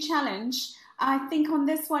your main challenge? I think on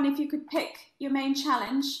this one, if you could pick your main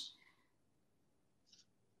challenge.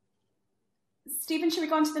 Stephen, should we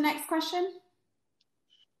go on to the next question?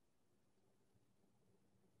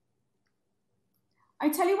 I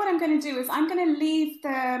tell you what I'm going to do is I'm going to leave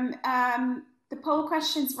the poll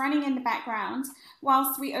questions running in the background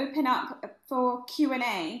whilst we open up for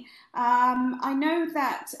Q&A. I know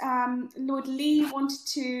that Lord Lee wanted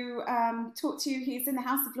to talk to you. He's in the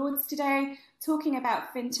House of Lords today talking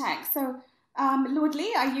about fintech. So Lord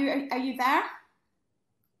Lee, are you there?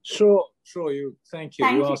 Sure. Thank you.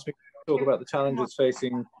 You asked me to talk about the challenges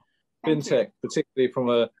facing fintech, particularly from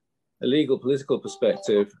a legal political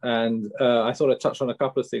perspective. And I thought I'd touch on a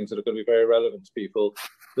couple of things that are going to be very relevant to people.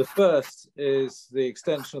 The first is the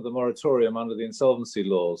extension of the moratorium under the insolvency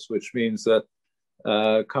laws, which means that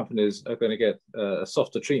companies are going to get a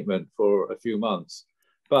softer treatment for a few months.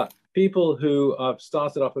 But people who have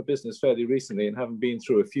started up a business fairly recently and haven't been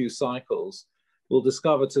through a few cycles will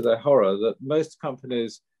discover to their horror that most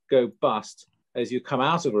companies go bust as you come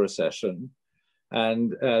out of a recession.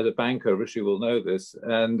 And the banker, Rishi, will know this,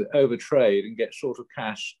 and overtrade and get short of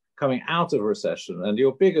cash coming out of a recession. And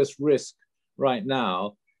your biggest risk right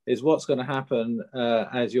now is what's going to happen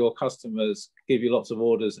as your customers give you lots of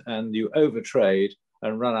orders and you overtrade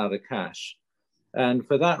and run out of cash. And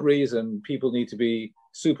for that reason, people need to be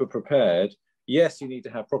super prepared. Yes, you need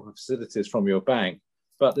to have proper facilities from your bank,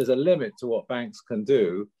 but there's a limit to what banks can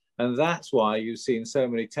do. And that's why you've seen so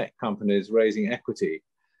many tech companies raising equity.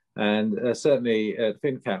 And certainly at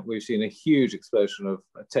FinCap, we've seen a huge explosion of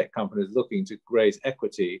tech companies looking to raise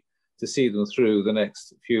equity to see them through the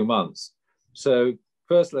next few months. So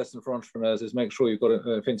first lesson for entrepreneurs is make sure you've got,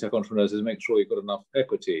 FinTech entrepreneurs is make sure you've got enough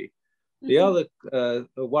equity. The other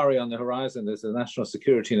worry on the horizon is the National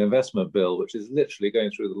Security and Investment Bill, which is literally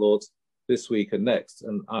going through the Lords this week and next,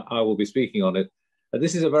 and I will be speaking on it.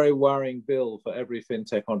 This is a very worrying bill for every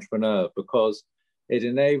FinTech entrepreneur because it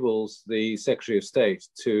enables the Secretary of State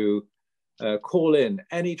to call in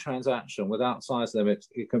any transaction without size limits.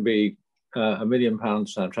 It can be £1 million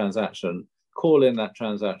transaction, call in that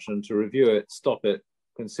transaction to review it, stop it,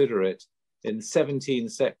 consider it in 17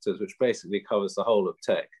 sectors, which basically covers the whole of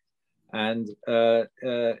tech. And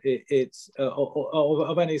it's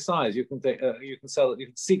of any size. You can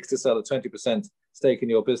seek to sell a 20% stake in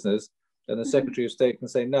your business, and the Secretary of State can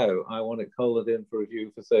say, no, I want it called in for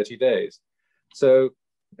review for 30 days. So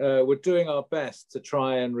we're doing our best to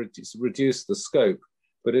try and reduce the scope,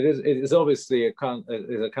 but it is obviously a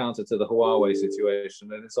counter to the Huawei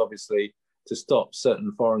situation, and it's obviously to stop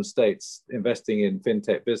certain foreign states investing in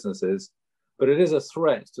fintech businesses. But it is a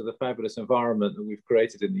threat to the fabulous environment that we've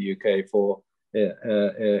created in the UK for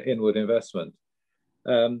inward investment.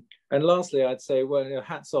 And lastly, I'd say, well,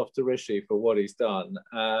 hats off to Rishi for what he's done.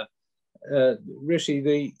 Rishi,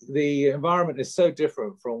 the environment is so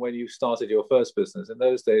different from when you started your first business. In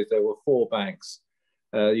those days, there were 4 banks.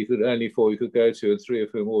 You could go to, and 3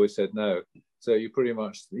 of whom always said no. So you pretty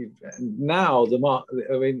much, now we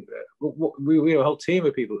have a whole team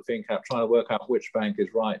of people at FinCap trying to work out which bank is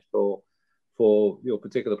right for your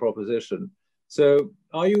particular proposition. So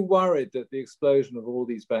are you worried that the explosion of all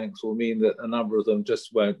these banks will mean that a number of them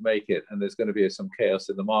just won't make it and there's going to be some chaos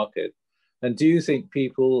in the market? And do you think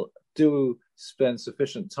people do spend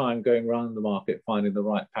sufficient time going around the market finding the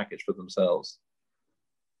right package for themselves?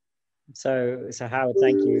 So Howard,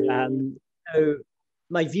 thank you. So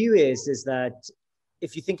my view is that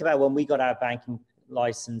if you think about when we got our banking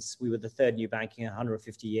license, we were the 3rd new bank in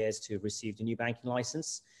 150 years to have received a new banking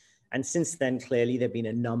license. And since then, clearly, there have been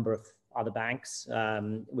a number of other banks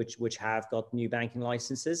which have got new banking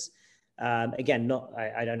licenses. Again,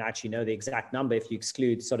 I don't actually know the exact number if you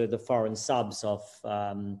exclude sort of the foreign subs of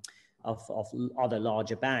other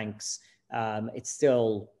larger banks. It's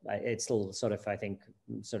still sort of, I think,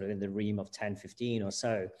 sort of in the realm of 10, 15 or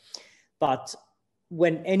so. But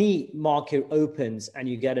when any market opens and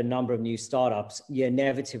you get a number of new startups, you're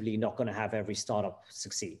inevitably not going to have every startup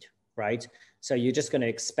succeed, right? So you're just going to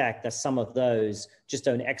expect that some of those just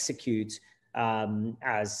don't execute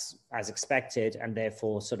as expected, and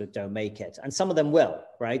therefore sort of don't make it. And some of them will,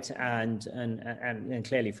 right? And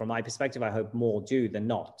clearly, from my perspective, I hope more do than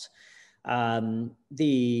not.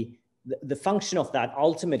 The function of that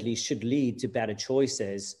ultimately should lead to better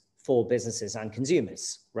choices for businesses and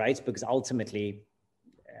consumers, right? Because ultimately,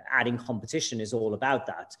 adding competition is all about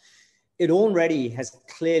that. It already has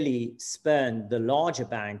clearly spurred the larger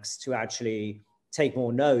banks to actually take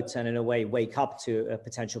more note and in a way wake up to a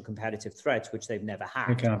potential competitive threat, which they've never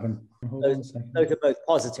had. Those are both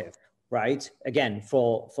positive, right? Again,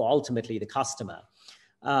 for ultimately the customer.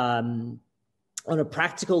 On a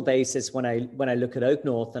practical basis, when I look at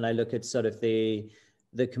OakNorth and I look at sort of the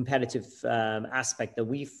competitive aspect that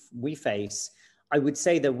we face, I would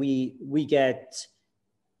say that we get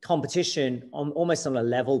competition almost on a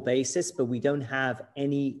level basis, but we don't have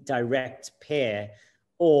any direct peer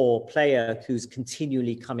or player who's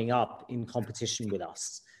continually coming up in competition with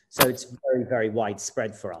us. So it's very, very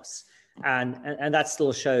widespread for us. And that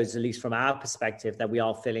still shows, at least from our perspective, that we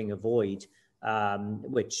are filling a void,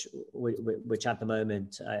 which at the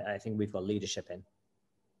moment, I think we've got leadership in.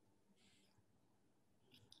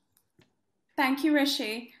 Thank you,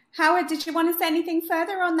 Rishi. Howard, did you want to say anything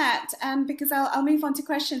further on that? Because I'll move on to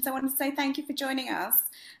questions. I want to say thank you for joining us,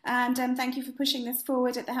 and thank you for pushing this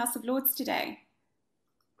forward at the House of Lords today.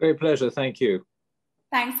 Great pleasure. Thank you.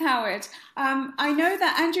 Thanks, Howard. I know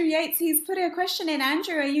that Andrew Yates, he's put a question in.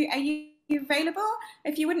 Andrew, are you available?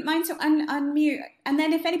 If you wouldn't mind to unmute. And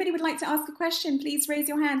then if anybody would like to ask a question, please raise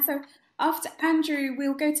your hand. So after Andrew,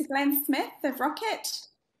 we'll go to Glenn Smith of Rocket.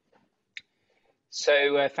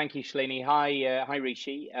 So thank you, Shalini. Hi,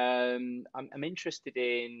 Rishi. I'm interested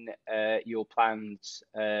in your plans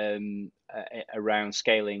around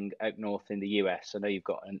scaling OakNorth in the US. I know you've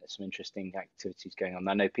got some interesting activities going on.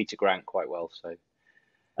 I know Peter Grant quite well. So.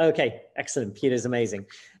 Okay, excellent. Peter's amazing.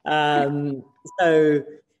 So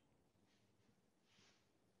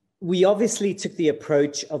We obviously took the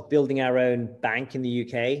approach of building our own bank in the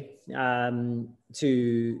UK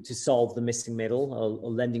to solve the missing middle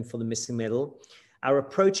or lending for the missing middle. Our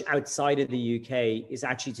approach outside of the UK is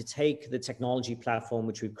actually to take the technology platform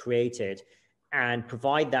which we've created and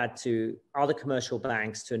provide that to other commercial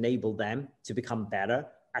banks to enable them to become better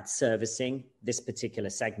at servicing this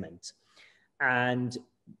particular segment. And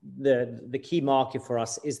the key market for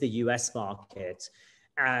us is the US market.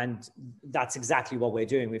 And that's exactly what we're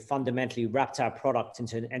doing. We've fundamentally wrapped our product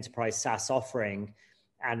into an enterprise SaaS offering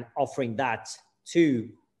and offering that to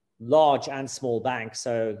large and small banks.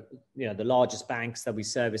 So, the largest banks that we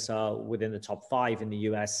service are within the top 5 in the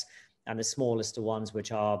US, and the smallest ones,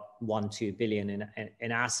 which are 1-2 billion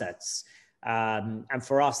in assets. And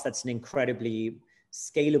for us, that's an incredibly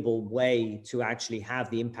scalable way to actually have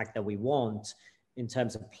the impact that we want in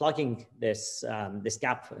terms of plugging this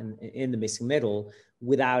gap in the missing middle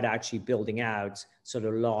without actually building out sort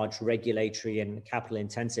of large regulatory and capital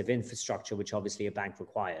intensive infrastructure, which obviously a bank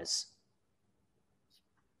requires.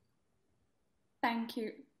 Thank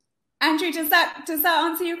you. Andrew, does that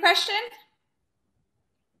answer your question?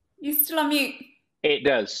 You're still on mute. It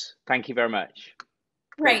does. Thank you very much.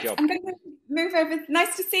 Great. I'm going to move over.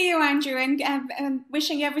 Nice to see you, Andrew, and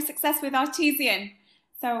wishing you every success with Artesian.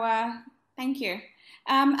 So thank you.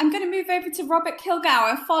 I'm going to move over to Robert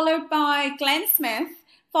Kilgour, followed by Glenn Smith,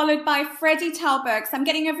 followed by Freddie Talberg. So I'm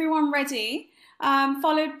getting everyone ready.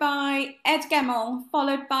 Followed by Ed Gemmell,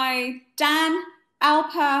 followed by Dan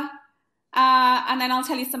Alper, and then I'll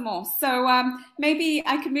tell you some more. So maybe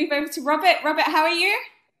I could move over to Robert. Robert, how are you?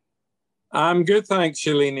 I'm good, thanks,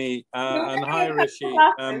 Shalini. And hi, Rishi.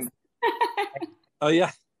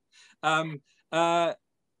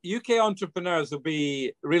 UK entrepreneurs will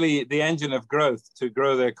be really the engine of growth to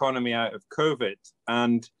grow the economy out of COVID.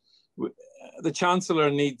 And the Chancellor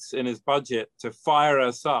needs in his budget to fire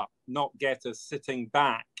us up, not get us sitting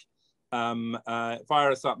back,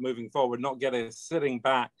 fire us up moving forward, not get us sitting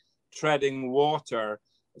back, treading water,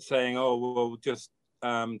 saying, oh, we'll just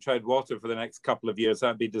tread water for the next couple of years.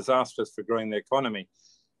 That'd be disastrous for growing the economy.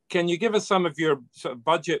 Can you give us some of your sort of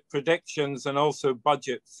budget predictions and also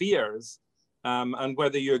budget fears, and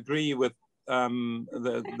whether you agree with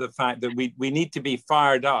the fact that we need to be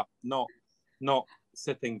fired up, not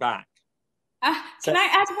sitting back? Can I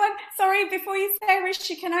add one? Sorry, before you say,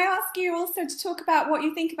 Rishi, can I ask you also to talk about what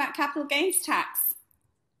you think about capital gains tax?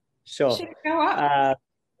 Sure. Should it go up?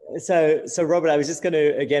 So Robert, I was just going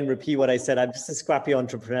to again repeat what I said. I'm just a scrappy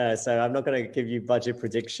entrepreneur, so I'm not going to give you budget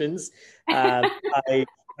predictions.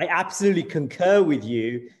 I absolutely concur with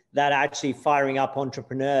you that actually firing up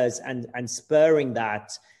entrepreneurs and spurring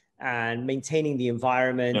that and maintaining the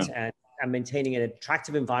environment and maintaining an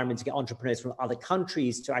attractive environment to get entrepreneurs from other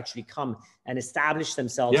countries to actually come and establish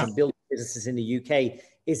themselves and build businesses in the UK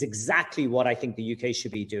is exactly what I think the UK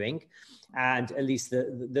should be doing. And at least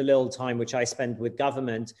the little time which I spend with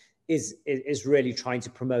government is really trying to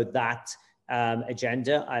promote that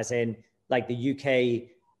agenda, as in like the UK.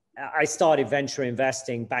 I started venture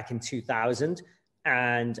investing back in 2000,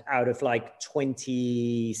 and out of like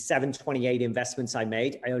 27, 28 investments I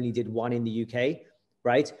made, I only did one in the UK,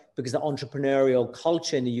 right? Because the entrepreneurial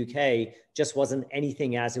culture in the UK just wasn't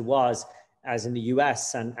anything as it was as in the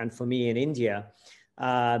US and for me in India.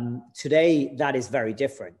 Today, that is very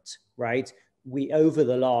different, right? We, over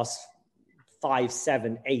the last 5,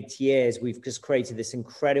 7, 8 years, we've just created this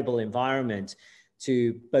incredible environment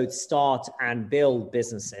to both start and build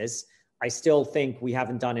businesses. I still think we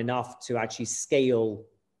haven't done enough to actually scale,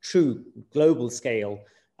 true global scale,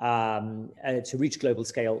 to reach global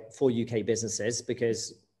scale for UK businesses,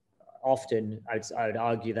 because often I would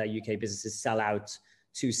argue that UK businesses sell out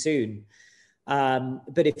too soon.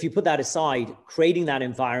 But if you put that aside, creating that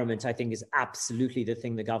environment, I think, is absolutely the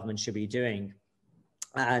thing the government should be doing.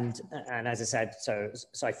 And as I said, so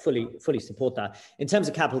I fully support that. In terms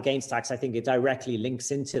of capital gains tax, I think it directly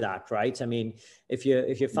links into that, right? I mean, if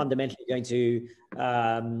you're fundamentally going to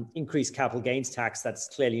increase capital gains tax, that's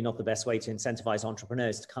clearly not the best way to incentivize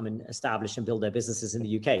entrepreneurs to come and establish and build their businesses in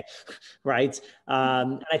the UK, right?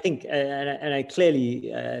 And I think, and I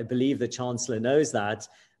clearly believe the Chancellor knows that.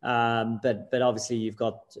 But obviously you've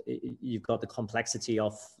got the complexity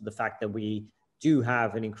of the fact that we do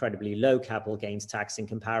have an incredibly low capital gains tax in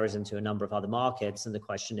comparison to a number of other markets. And the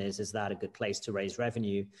question is that a good place to raise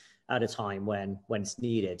revenue at a time when it's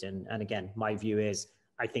needed? And again, my view is,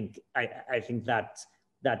 I think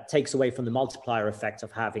that takes away from the multiplier effect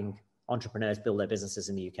of having entrepreneurs build their businesses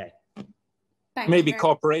in the UK. Maybe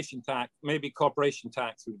corporation tax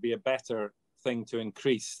would be a better thing to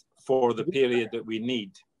increase for the period that we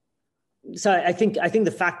need. So I think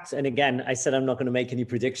the fact, and again, I said I'm not going to make any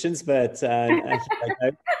predictions, but I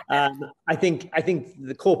think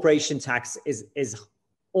the corporation tax is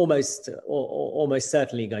almost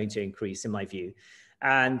certainly going to increase, in my view,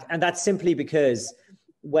 and that's simply because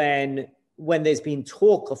when there's been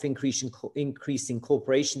talk of increasing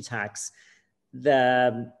corporation tax,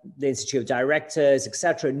 the Institute of Directors,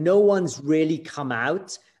 etc., no one's really come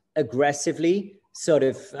out aggressively sort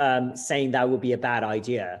of saying that would be a bad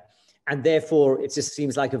idea. And therefore, it just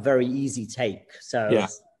seems like a very easy take. So yeah.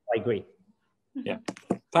 I agree. Yeah.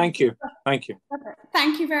 Thank you. Thank you.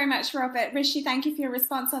 Thank you very much, Robert. Rishi, thank you for your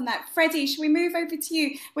response on that. Freddie, should we move over to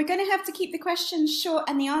you? We're going to have to keep the questions short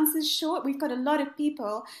and the answers short. We've got a lot of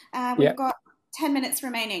people. We've got 10 minutes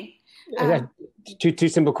remaining. Two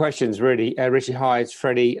simple questions, really. Rishi, hi, it's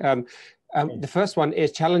Freddie. The first one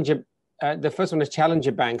is challenger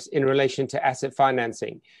banks in relation to asset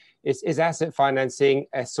financing. Is asset financing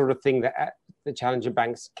a sort of thing that the challenger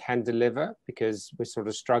banks can deliver? Because we're sort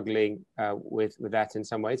of struggling with that in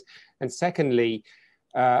some ways. And secondly,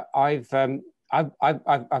 I've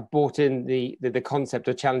bought in the concept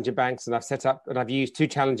of challenger banks, and I've set up and I've used two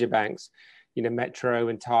challenger banks, Metro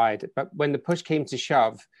and Tide. But when the push came to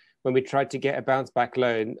shove, when we tried to get a bounce back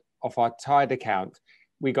loan off our Tide account,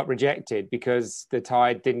 we got rejected because the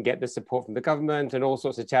Tide didn't get the support from the government and all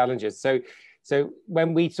sorts of challenges. So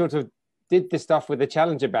when we sort of did the stuff with the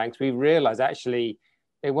challenger banks, we realized actually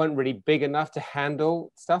they weren't really big enough to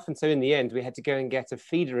handle stuff. And so in the end, we had to go and get a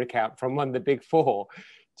feeder account from one of the big four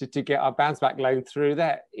to get our bounce back loan through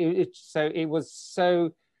that. So it was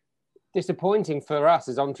so disappointing for us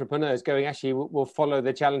as entrepreneurs going, actually, we'll follow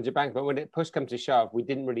the challenger bank. But when it push come to shove, we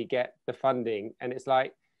didn't really get the funding. And it's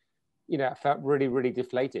like, I felt really, really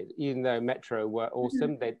deflated, even though Metro were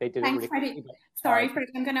awesome. They didn't. Thanks, really. Freddie. Sorry,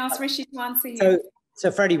 Freddie, I'm going to ask Rishi to answer you.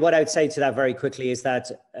 So Freddie, what I would say to that very quickly is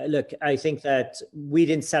that, look, I think that we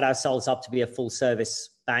didn't set ourselves up to be a full service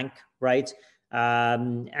bank, right?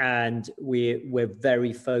 And we're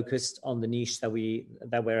very focused on the niche that we're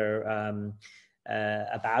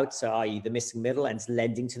about, so i.e. the missing middle and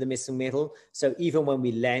lending to the missing middle. So even when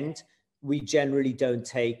we lend, we generally don't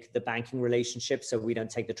take the banking relationship. So we don't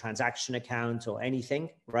take the transaction account or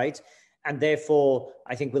anything, right? And therefore,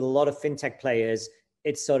 I think with a lot of fintech players,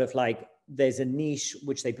 it's sort of like there's a niche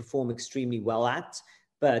which they perform extremely well at,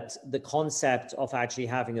 but the concept of actually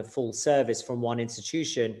having a full service from one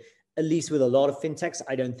institution, at least with a lot of fintechs,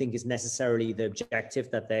 I don't think is necessarily the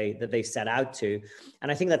objective that they set out to.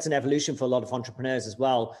 And I think that's an evolution for a lot of entrepreneurs as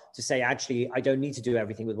well, to say, actually, I don't need to do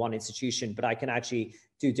everything with one institution, but I can actually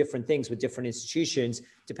do different things with different institutions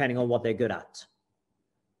depending on what they're good at.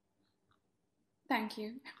 Thank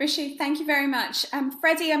you. Rishi, thank you very much.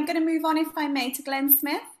 Freddie, I'm going to move on, if I may, to Glenn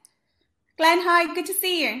Smith. Glenn, hi, good to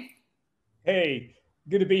see you. Hey,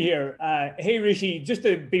 good to be here. Hey, Rishi, just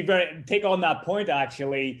to take on that point,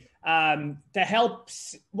 actually, to help,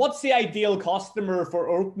 what's the ideal customer for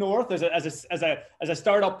OakNorth as a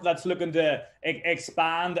startup that's looking to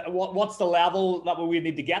expand? What's the level that we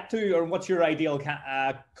need to get to, or what's your ideal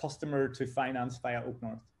customer to finance via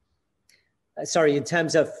OakNorth? Sorry, in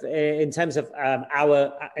terms of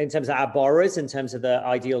our borrowers, in terms of the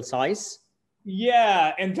ideal size.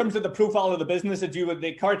 Yeah, in terms of the profile of the business that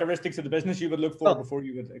the characteristics of the business you would look for before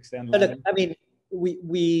you would extend. Look, I mean,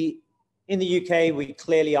 we in the UK, we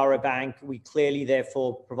clearly are a bank. We clearly,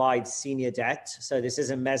 therefore, provide senior debt. So this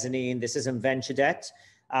isn't mezzanine. This isn't venture debt.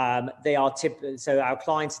 So our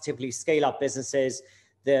clients are typically scale-up businesses.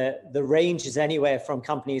 The range is anywhere from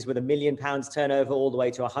companies with £1 million turnover all the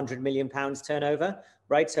way to £100 million turnover,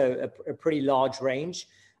 right? So a pretty large range.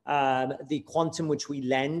 The quantum which we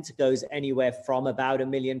lend goes anywhere from about £1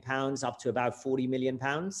 million up to about £40 million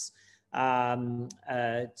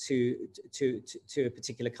to a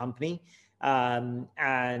particular company.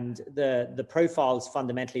 And the profiles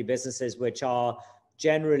fundamentally businesses which are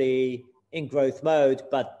generally in growth mode,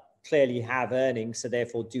 but clearly have earnings, so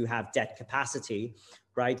therefore do have debt capacity,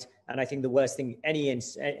 right? And I think the worst thing any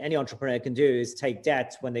entrepreneur can do is take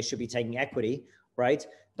debt when they should be taking equity, right?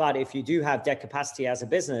 But if you do have debt capacity as a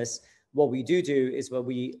business, what we do is where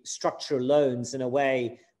we structure loans in a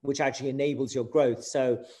way which actually enables your growth.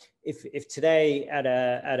 So if today at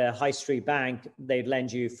a high street bank, they'd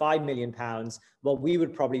lend you £5 million, what we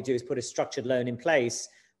would probably do is put a structured loan in place,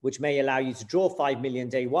 which may allow you to draw 5 million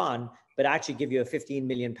day one, but actually give you a £15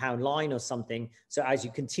 million line or something. So as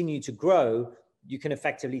you continue to grow, you can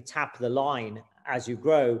effectively tap the line as you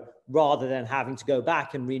grow, rather than having to go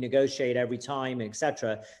back and renegotiate every time,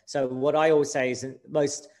 etc. So what I always say is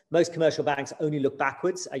most commercial banks only look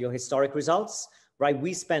backwards at your historic results, right?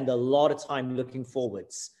 We spend a lot of time looking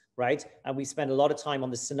forwards, right? And we spend a lot of time on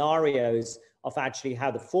the scenarios of actually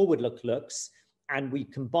how the forward look looks, and we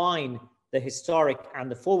combine the historic and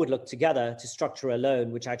the forward look together to structure a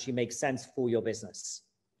loan which actually makes sense for your business.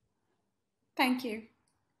 Thank you.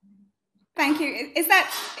 Thank you. Is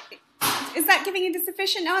that giving you the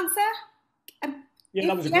sufficient answer? Yeah,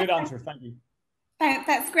 that was a great answer. Thank you.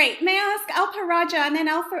 That's great. May I ask Alpa Raja, and then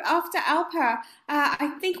after Alpa,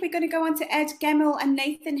 I think we're going to go on to Ed Gemmell and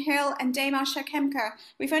Nathan Hill and Damar Shakemka.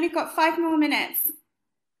 We've only got 5 more minutes.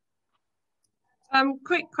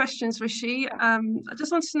 Quick questions, Rishi. I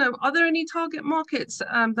just wanted to know, are there any target markets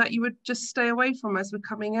that you would just stay away from as we're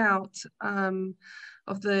coming out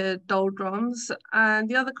of the doldrums? And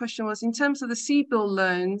the other question was, in terms of the CBIL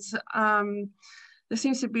loans, there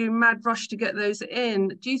seems to be a mad rush to get those in.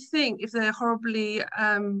 Do you think if they're horribly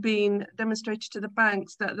being demonstrated to the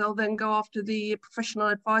banks, that they'll then go after the professional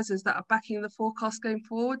advisors that are backing the forecast going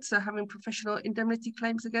forward, so having professional indemnity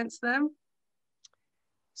claims against them?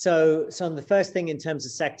 So on the first thing, in terms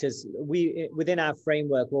of sectors, within our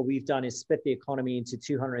framework, what we've done is split the economy into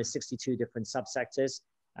 262 different subsectors,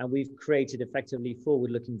 and we've created effectively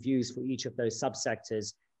forward-looking views for each of those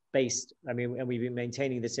subsectors based, and we've been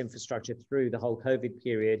maintaining this infrastructure through the whole COVID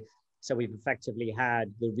period. So we've effectively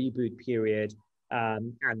had the reboot period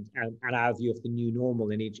and our view of the new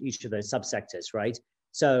normal in each of those subsectors, right?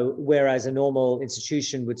 So whereas a normal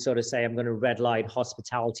institution would sort of say, I'm going to red light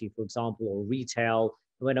hospitality, for example, or retail,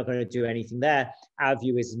 we're not going to do anything there. Our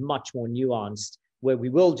view is much more nuanced, where we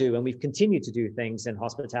will do, and we've continued to do things in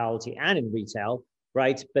hospitality and in retail,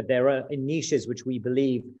 right? But there are niches which we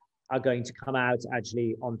believe are going to come out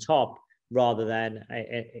actually on top, rather than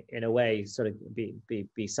in a way sort of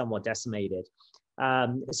be somewhat decimated.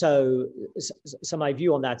 So my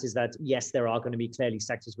view on that is that yes, there are going to be clearly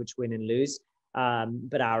sectors which win and lose,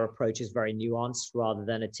 but our approach is very nuanced rather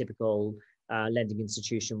than a typical lending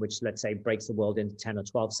institution which, let's say, breaks the world into 10 or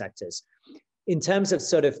 12 sectors. In terms of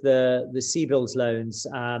sort of the CBILS loans,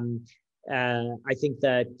 I think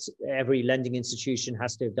that every lending institution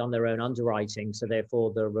has to have done their own underwriting. So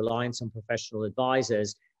therefore, the reliance on professional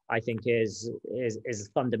advisors, I think, is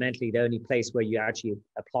fundamentally the only place where you actually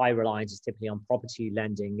apply reliance is typically on property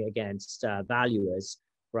lending against valuers,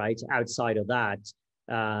 right? Outside of that,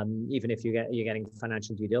 even if you're getting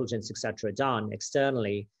financial due diligence, et cetera, done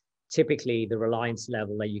externally, typically the reliance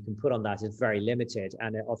level that you can put on that is very limited.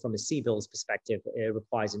 And from a CBILS perspective, it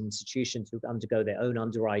requires an institution to undergo their own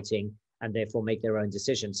underwriting and therefore make their own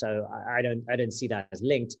decision. So I don't see that as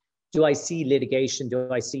linked. Do I see litigation? Do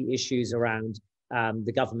I see issues around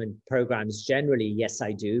the government programs? Generally, yes,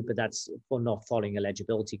 I do, but that's for not following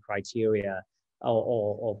eligibility criteria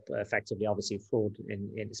or effectively, obviously, fraud,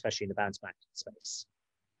 especially in the bounce back space.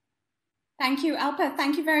 Thank you, Alpa.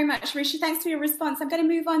 Thank you very much, Rishi. Thanks for your response. I'm going to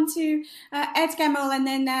move on to Ed Gemmell and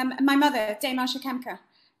then my mother, Damar Shakemka.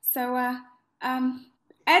 So,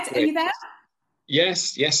 Ed, are you there?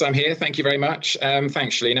 Yes, I'm here. Thank you very much.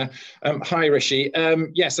 Thanks, Shalina. Hi, Rishi.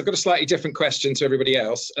 Yes, I've got a slightly different question to everybody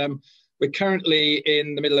else. We're currently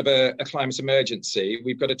in the middle of a climate emergency.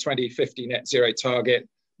 We've got a 2050 net zero target.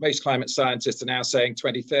 Most climate scientists are now saying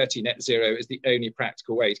 2030 net zero is the only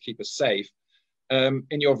practical way to keep us safe.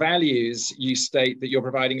 In your values, you state that you're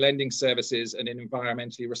providing lending services in an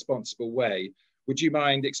environmentally responsible way. Would you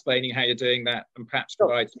mind explaining how you're doing that and perhaps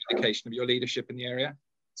provide some indication of your leadership in the area?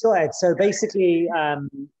 Sure, Ed. So basically,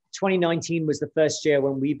 2019 was the first year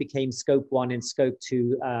when we became Scope 1 and Scope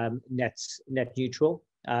 2 net neutral,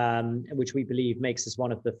 which we believe makes us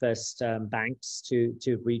one of the first banks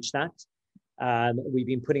to reach that. We've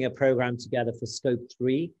been putting a program together for Scope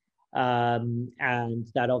 3, and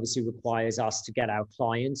that obviously requires us to get our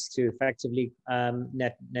clients to effectively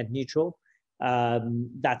net neutral.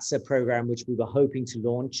 That's a program which we were hoping to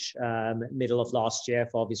launch middle of last year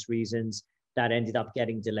for obvious reasons. That ended up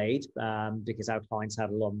getting delayed because our clients had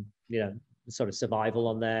a lot, sort of survival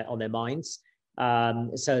on their minds.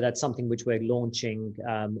 So that's something which we're launching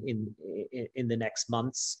in the next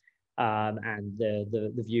months, and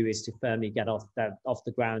the view is to firmly get off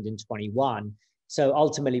the ground in 21. So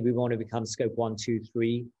ultimately, we want to become Scope 1, 2,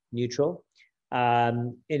 3 neutral.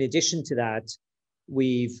 In addition to that,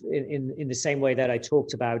 we've in the same way that I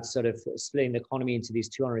talked about, sort of splitting the economy into these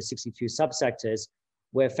 262 subsectors.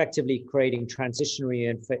 We're effectively creating transitionary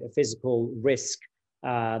and physical risk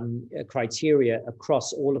criteria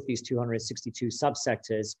across all of these 262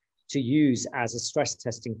 subsectors to use as a stress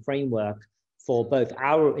testing framework for both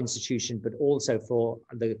our institution, but also for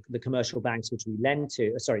the commercial banks which we lend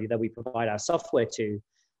to, that we provide our software to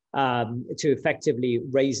effectively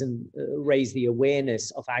raise the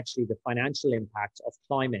awareness of actually the financial impact of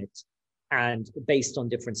climate, and based on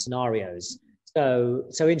different scenarios.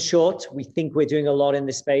 So in short, we think we're doing a lot in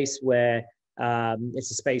this space where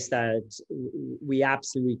it's a space that we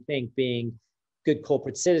absolutely think, being good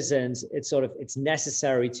corporate citizens, it's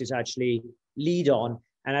necessary to actually lead on.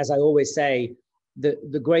 And as I always say,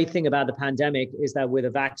 the great thing about the pandemic is that with a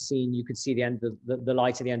vaccine, you could see the end of the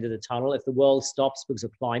light at the end of the tunnel. If the world stops because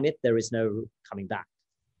of climate, there is no coming back.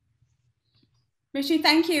 Rishi,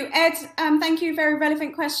 thank you. Ed, thank you. Very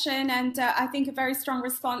relevant question, and I think a very strong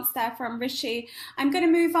response there from Rishi. I'm going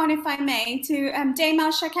to move on, if I may, to Dame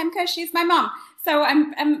Alsha Kemker. She's my mum. So,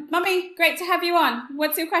 Mummy, great to have you on.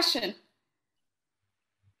 What's your question?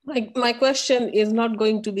 My question is not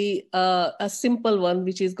going to be a simple one,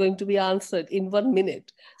 which is going to be answered in 1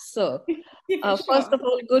 minute. So, Sure. First of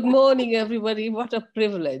all, good morning, everybody. What a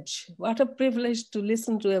privilege. What a privilege to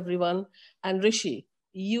listen to everyone. And Rishi,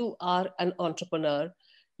 you are an entrepreneur.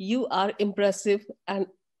 You are impressive. And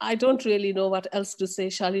I don't really know what else to say.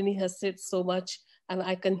 Shalini has said so much, and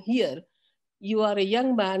I can hear you are a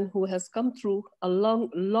young man who has come through a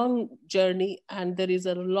long journey, and there is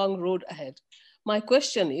a long road ahead. My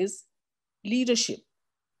question is leadership.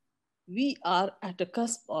 We are at the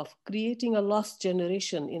cusp of creating a lost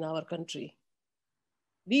generation in our country.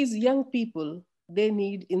 These young people, they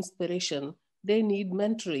need inspiration, they need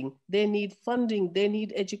mentoring, they need funding, they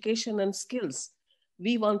need education and skills.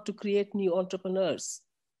 We want to create new entrepreneurs.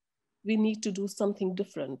 We need to do something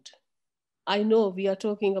different. I know we are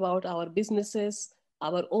talking about our businesses,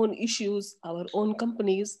 our own issues, our own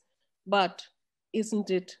companies, but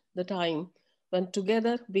isn't it the time when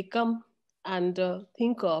together we come and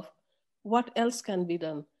think of what else can be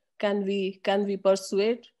done? Can we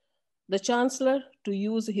persuade the Chancellor to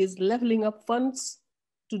use his leveling up funds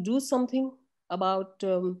to do something about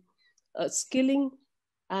skilling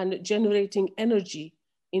and generating energy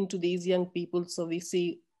into these young people, so we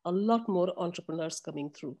see a lot more entrepreneurs coming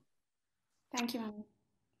through? Thank you, Mum.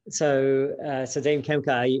 So Dame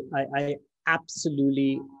Kemker, I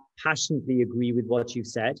absolutely passionately agree with what you've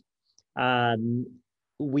said.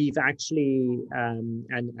 We've actually,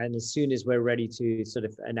 and as soon as we're ready to sort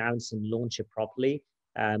of announce and launch it properly,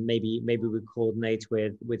 maybe we'll coordinate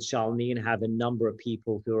with Shalini and have a number of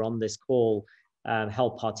people who are on this call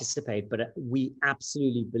help participate. But we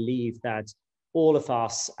absolutely believe that all of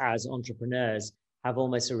us as entrepreneurs have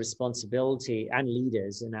almost a responsibility, and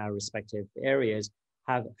leaders in our respective areas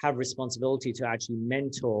have responsibility to actually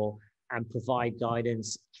mentor and provide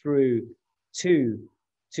guidance through to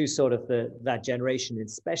sort of that generation,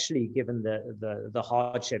 especially given the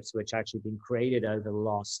hardships which actually been created over the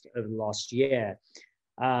last year.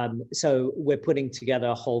 So we're putting together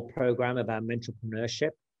a whole program about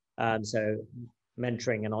mentorpreneurship, so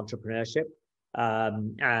mentoring and entrepreneurship,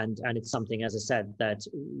 and it's something, as I said, that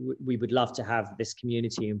we would love to have this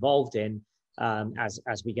community involved in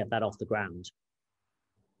as we get that off the ground.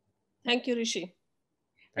 Thank you, Rishi.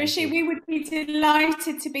 Rishi, we would be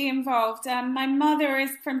delighted to be involved. My mother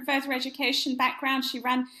is from further education background. She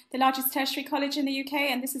ran the largest tertiary college in the UK,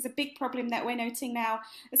 and this is a big problem that we're noting now,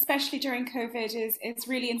 especially during COVID, is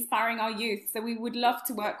really inspiring our youth. So we would love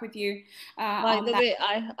to work with you. By the way,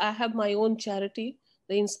 I have my own charity,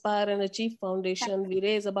 the Inspire and Achieve Foundation. We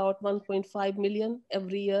raise about 1.5 million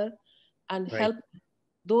every year and help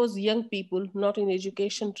those young people not in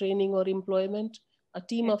education, training, or employment. A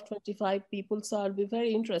team of 25 people, so I'll be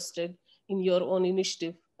very interested in your own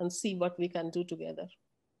initiative and see what we can do together.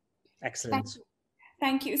 Excellent.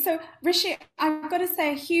 Thank you. So, Rishi, I've got to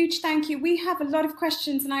say a huge thank you. We have a lot of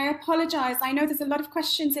questions, and I apologize. I know there's a lot of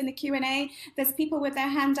questions in the Q&A. There's people with their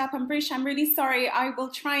hand up. And Rishi, I'm really sorry. I will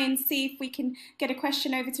try and see if we can get a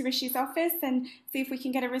question over to Rishi's office and see if we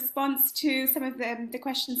can get a response to some of the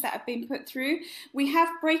questions that have been put through. We have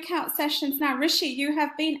breakout sessions now. Rishi, you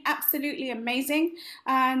have been absolutely amazing.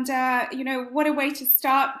 And, you know, what a way to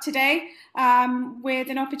start today with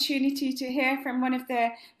an opportunity to hear from one of the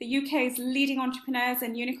UK's leading entrepreneurs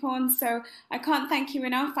and unicorns. So I can't thank you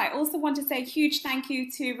enough. I also want to say a huge thank you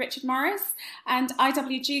to Richard Morris and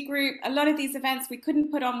IWG Group. A lot of these events we couldn't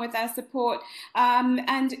put on with their support.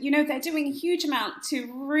 And, you know, they're doing a huge amount to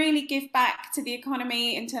really give back to the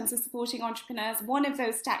economy in terms of supporting entrepreneurs. One of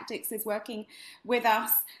those tactics is working with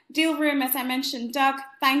us. Deal Room, as I mentioned, Doug,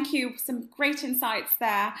 thank you. Some great insights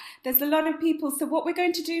there. There's a lot of people. So what we're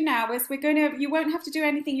going to do now is you won't have to do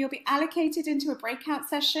anything. You'll be allocated into a breakout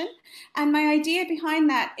session. And my idea behind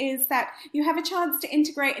that is that you have a chance to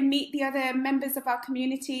integrate and meet the other members of our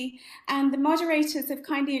community. And the moderators have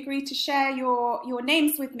kindly agreed to share your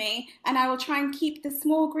names with me, and I will try and keep the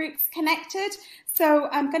small groups connected. So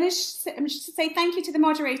I'm going to say thank you to the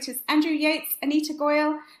moderators, Andrew Yates, Anita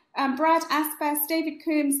Goyle, Brad Aspas, David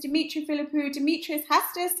Coombs, Dimitri Philippou, Demetrius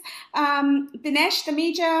Hastis, Dinesh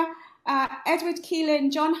Damija, Edward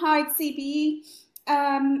Keelan, John Hyde, CBE,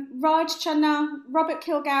 Raj Channa, Robert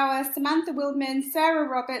Kilgour, Samantha Wildman, Sarah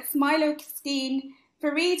Roberts, Milo Skeen,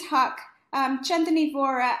 Fareed Huck, Chandani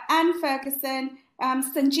Vora, Anne Ferguson,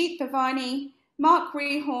 Sanjeet Bhavani, Mark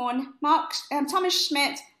Rehorn, Thomas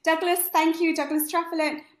Schmidt, Douglas, thank you, Douglas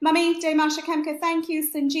Traffilet, Mummy, Demasha Kemka, thank you,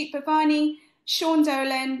 Sanjeet Bhavani, Sean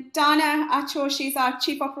Dolan, Dana Achor, she's our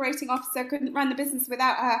Chief Operating Officer, couldn't run the business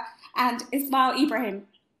without her, and Ismail Ibrahim.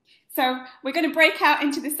 So we're going to break out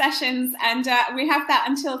into the sessions, and we have that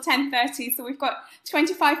until 10:30. So we've got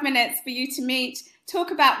 25 minutes for you to meet, talk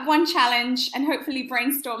about one challenge, and hopefully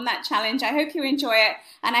brainstorm that challenge. I hope you enjoy it,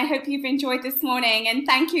 and I hope you've enjoyed this morning. And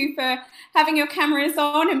thank you for having your cameras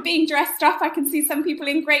on and being dressed up. I can see some people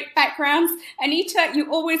in great backgrounds. Anita, you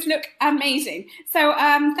always look amazing. So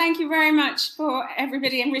thank you very much for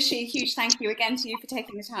everybody. And Rishi, a huge thank you again to you for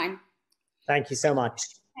taking the time. Thank you so much.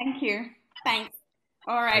 Thank you. Thanks.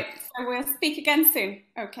 All right, so we'll speak again soon.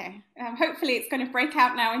 Okay, hopefully it's going to break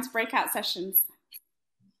out now into breakout sessions.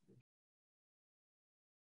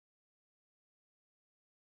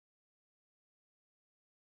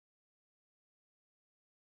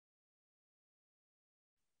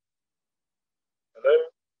 Hello.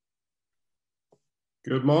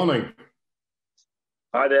 Good morning.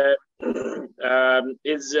 Hi there.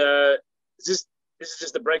 This is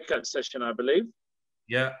just a breakout session, I believe.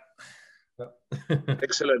 Yeah.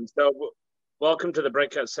 Excellent. So, welcome to the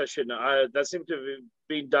breakout session. That seemed to have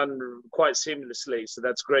been done quite seamlessly, so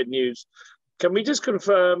that's great news. Can we just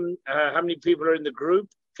confirm how many people are in the group?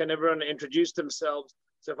 Can everyone introduce themselves?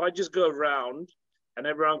 So if I just go around and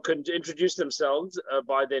everyone can introduce themselves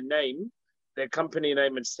by their name, their company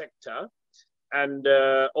name and sector, and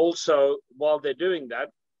also while they're doing that,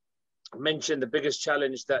 mention the biggest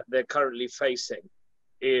challenge that they're currently facing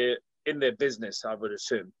in their business, I would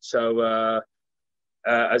assume. So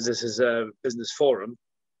as this is a business forum,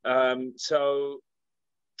 so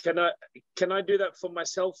can I do that for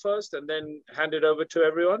myself first and then hand it over to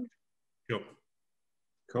everyone? Sure.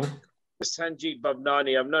 Cool. Sanjeet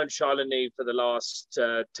Bhavnani. I've known Shalini for the last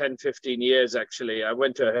 10, 15 years, actually. I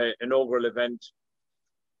went to her inaugural event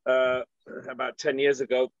about 10 years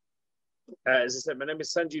ago. As I said, my name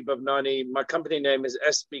is Sanjeet Bhavnani. My company name is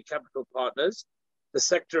SB Capital Partners. The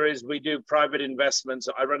sector is we do private investments.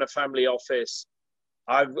 I run a family office.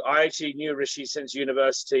 I actually knew Rishi since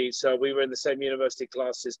university. So we were in the same university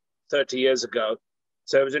classes 30 years ago.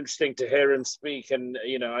 So it was interesting to hear him speak. And,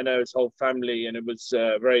 you know, I know his whole family and it was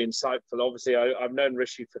very insightful. Obviously, I've known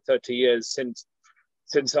Rishi for 30 years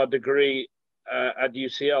since our degree at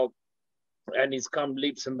UCL. And he's come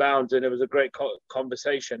leaps and bounds and it was a great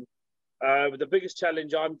conversation. The biggest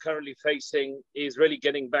challenge I'm currently facing is really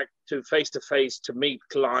getting back to face-to-face to meet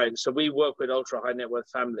clients. So we work with ultra-high net worth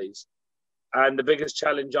families. And the biggest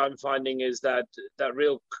challenge I'm finding is that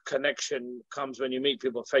real connection comes when you meet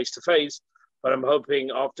people face-to-face. But I'm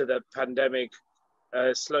hoping after the pandemic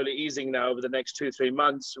slowly easing now over the next 2-3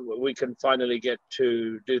 months, we can finally get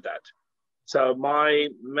to do that. So my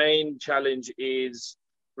main challenge is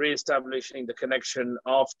reestablishing the connection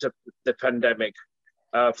after the pandemic.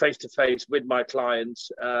 Face-to-face with my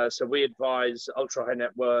clients. So we advise ultra-high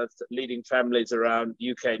net worth leading families around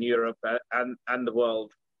UK and Europe and the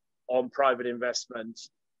world on private investments,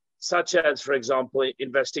 such as, for example,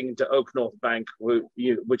 investing into OakNorth Bank,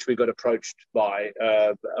 which we got approached by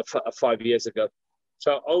 5 years ago.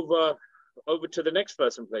 So over to the next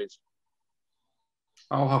person, please.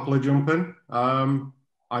 I'll happily jump in. I'm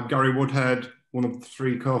Gary Woodhead, one of the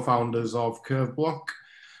 3 co-founders of CurveBlock.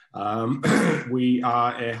 We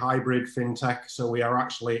are a hybrid fintech, so we are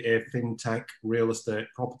actually a fintech real estate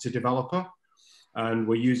property developer, and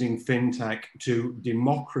we're using fintech to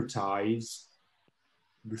democratize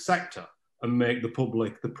the sector and make the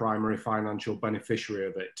public the primary financial beneficiary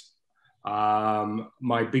of it.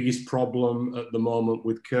 My biggest problem at the moment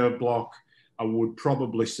with CurveBlock, I would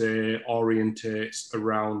probably say, orientates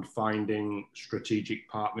around finding strategic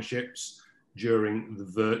partnerships during the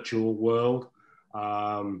virtual world.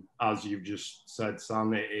 As you've just said,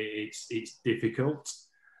 Sam, it's difficult.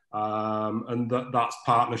 And that's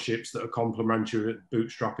partnerships that are complementary,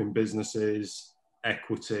 bootstrapping businesses,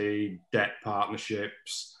 equity, debt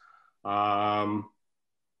partnerships.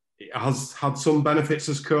 It has had some benefits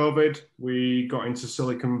as COVID. We got into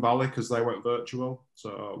Silicon Valley because they went virtual.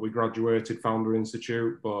 So we graduated Founder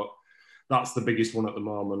Institute, but that's the biggest one at the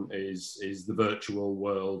moment is the virtual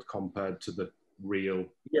world compared to the real.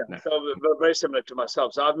 Yeah, so very similar to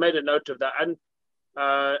myself. So I've made a note of that. And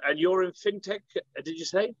you're in fintech, did you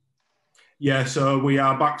say? Yeah, so we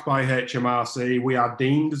are backed by HMRC. We are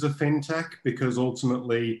deemed as a fintech because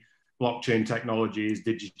ultimately blockchain technology is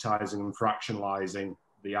digitizing and fractionalizing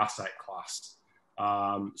the asset class.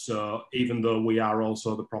 So even though we are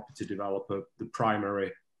also the property developer, the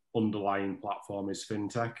primary underlying platform is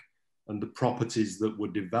fintech, and the properties that we're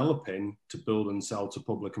developing to build and sell to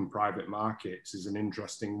public and private markets is an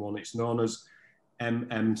interesting one. It's known as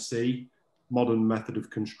MMC, Modern Method of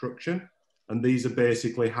Construction. And these are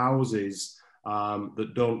basically houses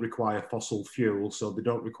that don't require fossil fuel, so they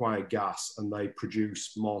don't require gas, and they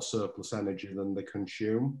produce more surplus energy than they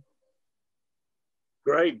consume.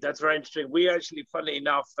 Great, that's very interesting. We actually, funnily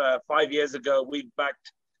enough, 5 years ago, we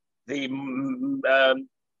backed the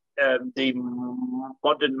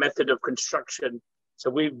modern method of construction. So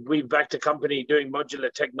we backed a company doing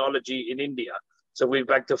modular technology in India. So we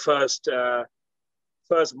backed the first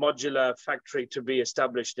modular factory to be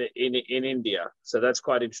established in India. So that's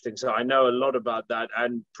quite interesting. So I know a lot about that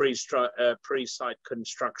and pre-site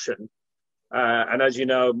construction. And as you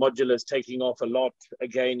know, modular is taking off a lot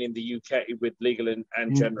again in the UK with legal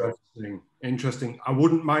and general. Interesting. I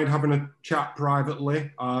wouldn't mind having a chat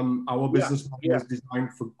privately. Our business model is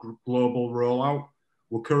designed for global rollout.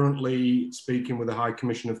 We're currently speaking with the High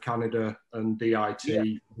Commission of Canada and DIT.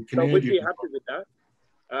 So we'd be happy with that.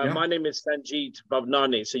 My name is Sanjeet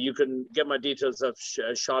Bhavnani, so you can get my details of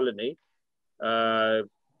Shalini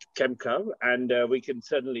Kemko, and we can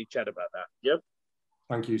certainly chat about that. Yep.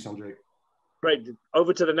 Thank you, Sanjeet. Great.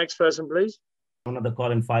 Over to the next person, please. Another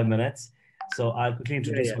call in 5 minutes. So I'll quickly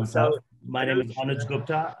introduce myself. My name is Anuj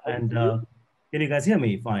Gupta, and can you guys hear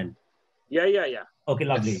me fine? Yeah. Okay,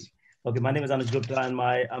 lovely. Yes. Okay, my name is Anuj Gupta, and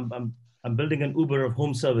I'm building an Uber of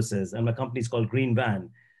home services, and my company is called Green Van.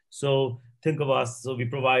 So think of us, so we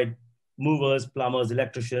provide movers, plumbers,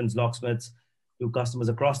 electricians, locksmiths to customers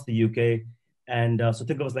across the UK. And so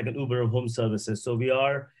think of us like an Uber of home services. So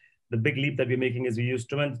the big leap that we're making is we use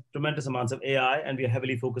tremendous amounts of AI, and we are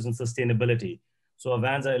heavily focused on sustainability. So our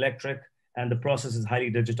vans are electric and the process is highly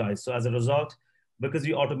digitized. So as a result, because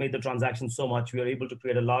we automate the transaction so much, we are able to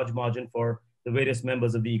create a large margin for the various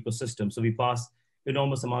members of the ecosystem. So we pass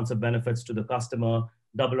enormous amounts of benefits to the customer,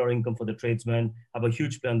 double our income for the tradesmen, have a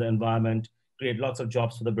huge play on the environment, create lots of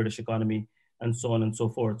jobs for the British economy, and so on and so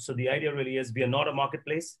forth. So the idea really is we are not a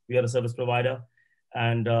marketplace, we are a service provider.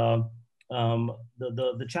 And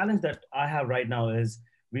the challenge that I have right now is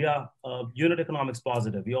we are unit economics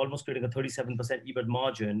positive. We're almost creating a 37% EBIT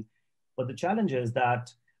margin. But the challenge is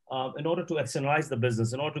that in order to externalize the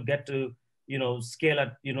business, in order to get to scale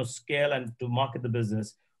and to market the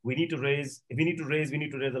business, we need to raise. If we need to raise, we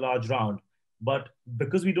need to raise a large round. But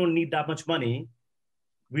because we don't need that much money,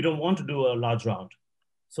 we don't want to do a large round.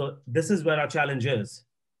 So this is where our challenge is.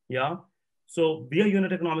 Yeah. So we are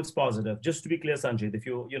unit economics positive. Just to be clear, Sanjay, if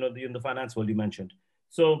in the finance world you mentioned.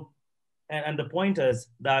 So, and the point is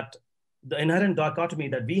that the inherent dichotomy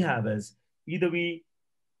that we have is either we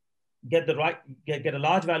get a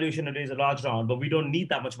large valuation and raise a large round, but we don't need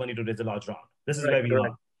that much money to raise a large round. This is where we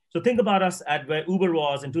are. So think about us at where Uber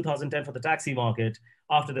was in 2010 for the taxi market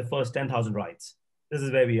after the first 10,000 rides. This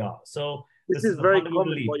is where we are. So this is very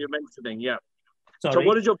common what you're mentioning. Yeah. Sorry. So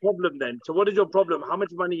what is your problem then? So what is your problem? How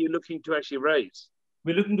much money are you looking to actually raise?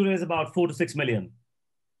 We're looking to raise about 4 to 6 million.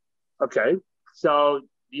 Okay. So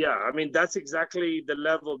yeah, I mean, that's exactly the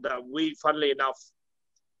level that we, funnily enough,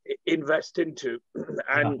 invest into.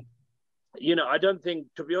 And, I don't think,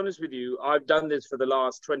 to be honest with you, I've done this for the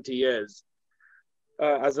last 20 years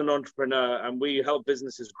as an entrepreneur, and we help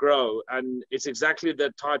businesses grow. And it's exactly the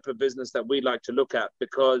type of business that we like to look at,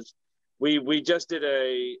 because we just did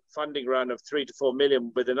a funding round of 3 to 4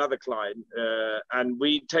 million with another client, and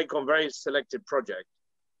we take on very selected projects.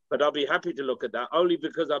 But I'll be happy to look at that, only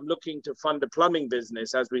because I'm looking to fund a plumbing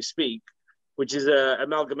business as we speak, which is an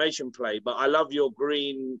amalgamation play. But I love your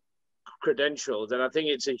green credentials, and I think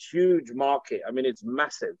it's a huge market. I mean, it's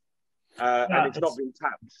massive, and it's not been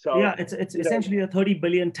tapped. So yeah, it's essentially a 30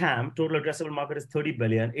 billion TAM. Total addressable market is 30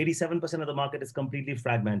 billion. 87% of the market is completely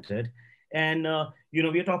fragmented, and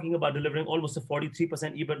we're talking about delivering almost a 43%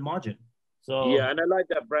 EBIT margin. So yeah, and I like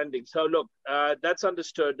that branding. So look, that's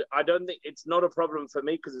understood. I don't think it's not a problem for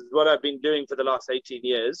me, because it's what I've been doing for the last 18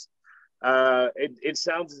 years. It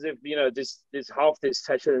sounds as if this half this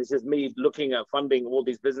session is just me looking at funding all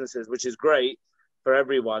these businesses, which is great for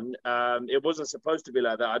everyone. It wasn't supposed to be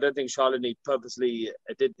like that. I don't think Shalini purposely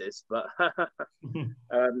did this, but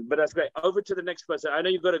but that's great. Over to the next person. I know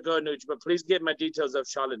you've got to go, Anuj, but please get my details of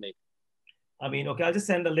Shalini. Okay, I'll just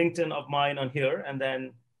send a LinkedIn of mine on here, and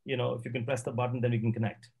then if you can press the button, then we can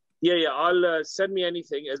connect. Yeah. I'll send me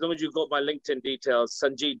anything as long as you've got my LinkedIn details.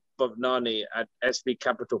 Sanjeev Bhavnani at SB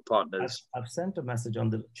Capital Partners. I've sent a message on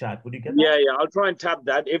the chat. Would you get that? Yeah. I'll try and tap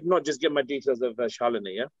that. If not, just get my details of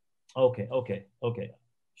Shalini. Yeah. Okay.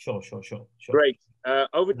 Sure. Great.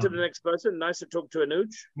 Over to the next person. Nice to talk to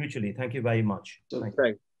Anuj. Mutually. Thank you very much.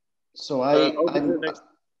 Thanks. So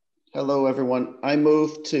hello everyone. I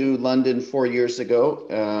moved to London 4 years ago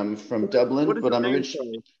from Dublin, but I'm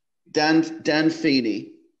originally Dan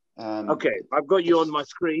Feeney. Okay, I've got you on my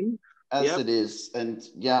screen. It is, and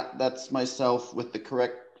yeah, that's myself with the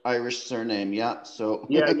correct Irish surname. Yeah, so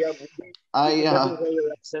I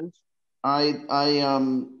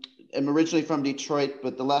am originally from Detroit,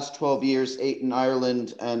 but the last 12 years, 8 in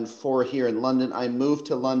Ireland and 4 here in London. I moved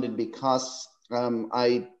to London because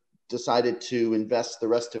I decided to invest the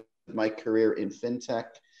rest of my career in fintech.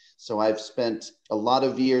 So I've spent a lot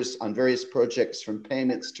of years on various projects from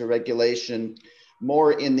payments to regulation,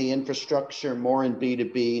 more in the infrastructure, more in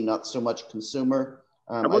B2B, not so much consumer.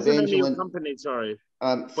 What's the name of your company? Sorry.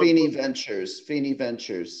 Feeney Ventures.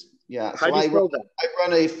 Yeah. How do you spell that?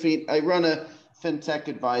 I run a fintech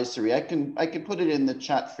advisory. I can put it in the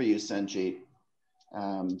chat for you, Sanjeev.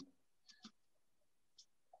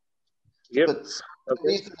 But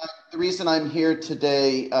the reason I'm here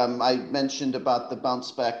today, I mentioned about the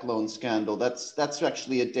bounce back loan scandal. That's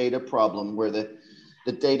actually a data problem where the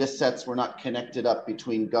data sets were not connected up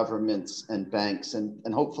between governments and banks,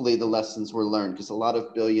 and hopefully the lessons were learned, because a lot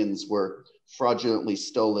of billions were fraudulently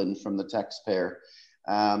stolen from the taxpayer.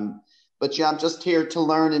 But yeah, I'm just here to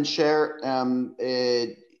learn and share.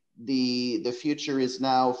 The future is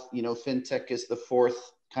now, fintech is the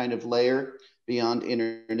fourth kind of layer beyond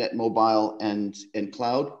internet, mobile, and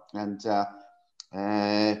cloud. And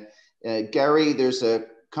Gary, there's a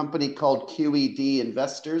company called QED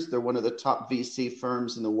Investors. They're one of the top VC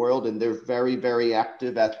firms in the world, and they're very, very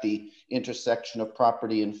active at the intersection of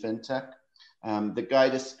property and fintech. The guy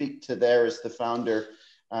to speak to there is the founder,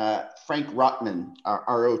 Frank Rotman,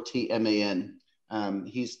 R-O-T-M-A-N.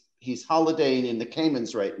 He's holidaying in the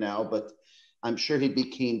Caymans right now, but I'm sure he'd be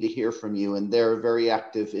keen to hear from you. And they're very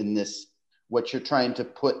active in this. What you're trying to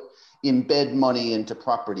embed money into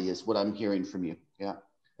property is what I'm hearing from you. Yeah.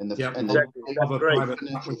 And the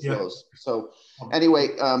financial flows. So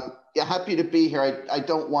anyway, happy to be here. I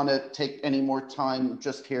don't want to take any more time,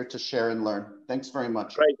 just here to share and learn. Thanks very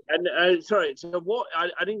much. Right. And sorry, so what, I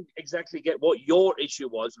didn't exactly get what your issue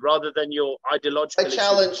was, rather than your ideological issue. My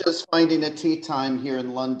challenge is finding a tea time here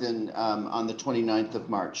in London on the 29th of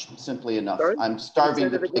March, simply enough. Sorry? I'm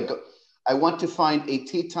starving to play. I want to find a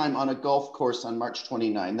tea time on a golf course on March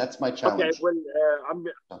 29. That's my challenge. Okay, well,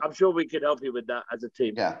 I'm sure we could help you with that as a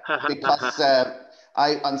team. Yeah, because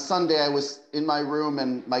on Sunday I was in my room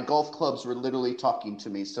and my golf clubs were literally talking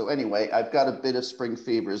to me. So anyway, I've got a bit of spring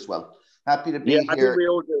fever as well. Happy to be here. I think we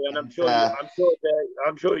all do, and I'm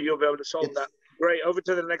sure you'll be able to solve that. Great. Over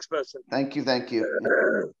to the next person. Thank you.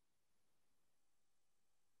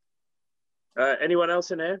 Anyone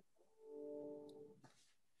else in here?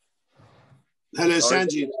 Hello,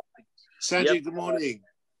 Sanjeev. Sanjeev, good morning.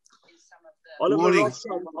 Oliver Ross,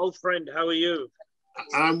 my old friend, how are you?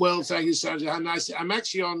 I'm well, thank you, Sanjeev. How nice. I'm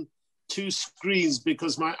actually on 2 screens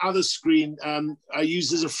because my other screen I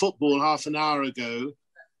used as a football half an hour ago,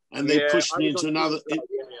 and they pushed me into another.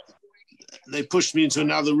 They pushed me into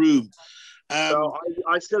another room. So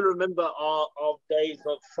I still remember our days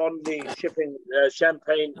of fondly shipping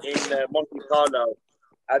champagne in Monte Carlo.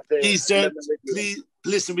 Please don't. Please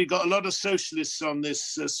listen. We've got a lot of socialists on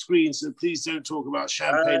this screen, so please don't talk about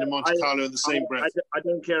champagne and Monte Carlo in the same breath. I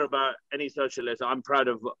don't care about any socialists. I'm proud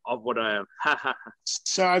of what I am.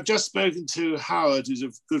 So I've just spoken to Howard, who's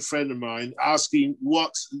a good friend of mine, asking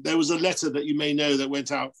what there was a letter that you may know that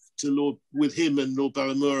went out to with him and Lord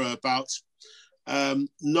Ballamura about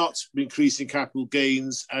not increasing capital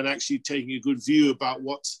gains and actually taking a good view about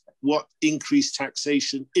what increased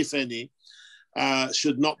taxation, if any,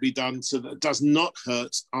 should not be done, so that it does not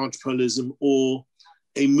hurt entrepreneurialism or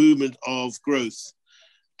a movement of growth.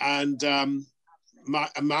 And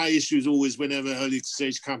my issue is always, whenever early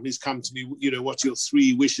stage companies come to me, what are your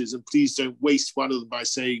 3 wishes? And please don't waste one of them by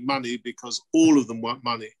saying money, because all of them want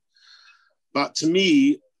money. But to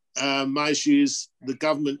me, my issue is the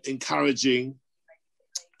government encouraging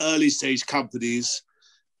early stage companies,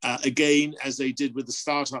 again, as they did with the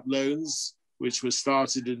startup loans, which was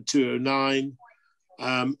started in 2009.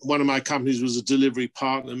 One of my companies was a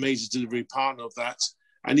major delivery partner of that.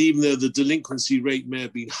 And even though the delinquency rate may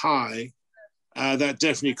have been high, that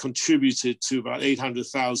definitely contributed to about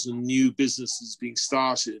 800,000 new businesses being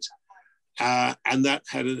started. And that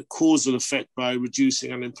had a causal effect by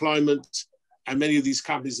reducing unemployment And many of these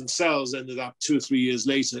companies themselves ended up 2 or 3 years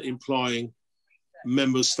later employing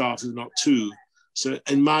member staff, if not 2. So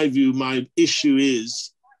in my view, my issue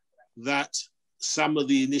is that some of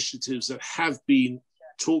the initiatives that have been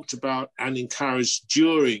talked about and encouraged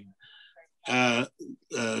during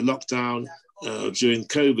lockdown, during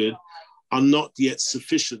COVID, are not yet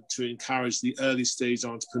sufficient to encourage the early stage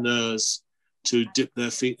entrepreneurs to dip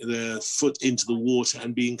their foot into the water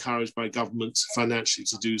and be encouraged by governments financially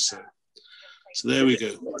to do so. So there we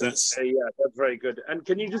go. That's that's very good. And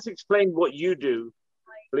can you just explain what you do,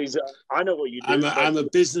 please? I know what you do. I'm a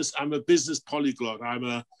business polyglot.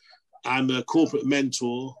 I'm a corporate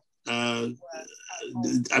mentor. I've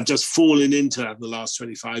just fallen into that in the last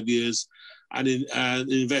 25 years, and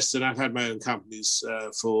invested. I've had my own companies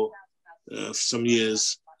for some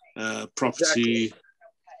years, property,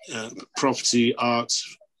 art,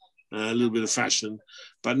 a little bit of fashion.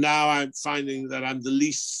 But now I'm finding that I'm the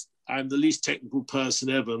least technical person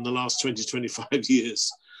ever in the last 20, 25 years.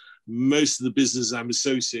 Most of the businesses I'm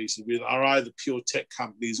associated with are either pure tech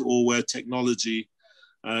companies or where technology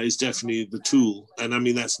is definitely the tool. And I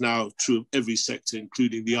mean, that's now true of every sector,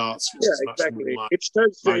 including the arts, which is much exactly. more It's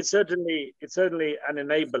certainly an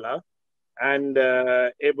enabler, and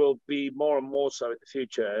it will be more and more so in the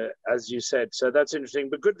future, as you said. So that's interesting.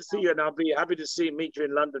 But good to see you, and I'll be happy to meet you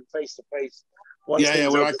in London face to face. Well,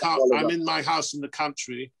 I can't. I'm in my house in the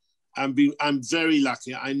country. I'm very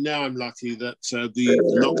lucky. I know I'm lucky that the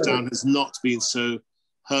lockdown has not been so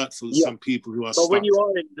hurtful as some people who are stuck. But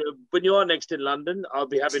when you are next in London, I'll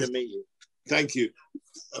be happy to meet you. Thank you.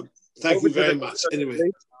 Thank you very much. Anyway,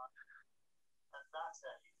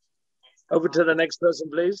 over to the next person,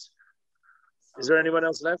 please. Is there anyone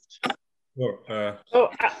else left?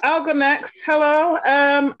 I'll go next. Hello,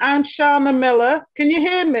 I'm Shauna Miller. Can you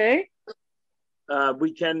hear me?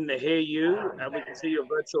 We can hear you, and we can see your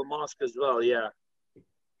virtual mask as well. Yeah.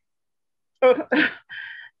 Well,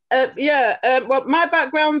 my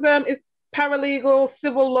background is paralegal,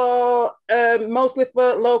 civil law, mostly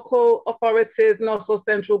for local authorities and also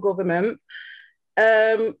central government.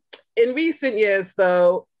 In recent years,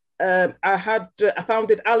 though, I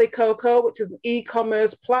founded Ali Coco, which is an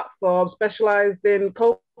e-commerce platform specialized in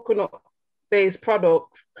coconut-based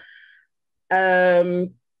products.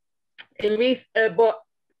 But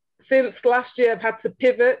since last year, I've had to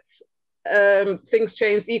pivot. Things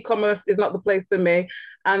changed. E-commerce is not the place for me,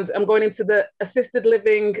 and I'm going into the assisted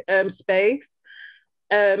living space,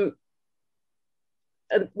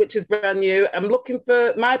 which is brand new. I'm looking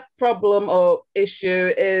for, my problem or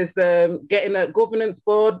issue is getting a governance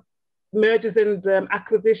board, mergers and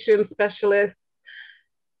acquisition specialist,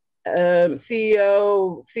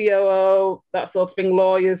 CEO, COO, that sort of thing,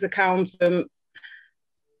 lawyers, accountants.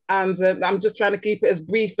 And I'm just trying to keep it as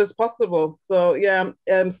brief as possible. So yeah,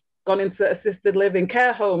 gone into assisted living,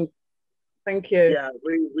 care homes. Thank you. Yeah,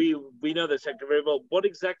 we know the sector very well. What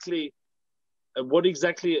exactly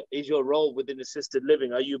is your role within assisted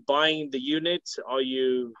living? Are you buying the units? Are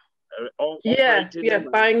you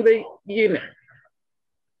buying the units.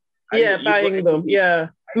 Buying them. Yeah,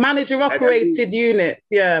 manager operated units.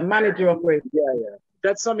 Yeah, manager operated. Yeah.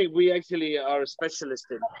 That's something we actually are a specialist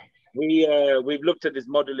in. We've looked at this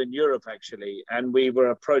model in Europe actually, and we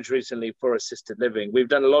were approached recently for assisted living. We've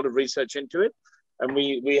done a lot of research into it, and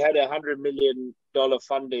we had $100 million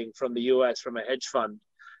funding from the US from a hedge fund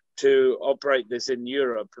to operate this in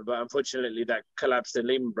Europe, but unfortunately that collapsed in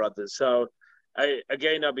Lehman Brothers. So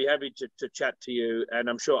I'll be happy to chat to you, and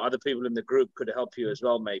I'm sure other people in the group could help you as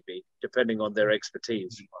well, maybe, depending on their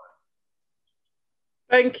expertise.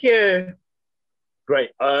 Thank you.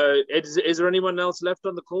 Great. Is there anyone else left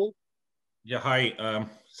on the call? Yeah, hi,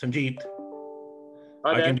 Sanjeet.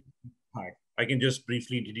 Hi, I can just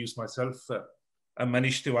briefly introduce myself. I'm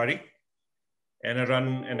Manish Tiwari, and I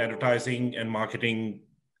run an advertising and marketing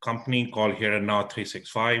company called Here and Now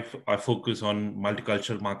 365. I focus on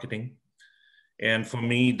multicultural marketing. And for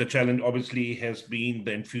me, the challenge obviously has been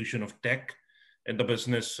the infusion of tech in the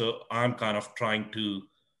business. So I'm kind of trying to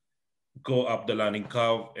go up the learning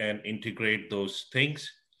curve and integrate those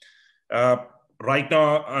things. Right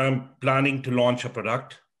now, I'm planning to launch a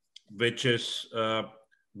product, which is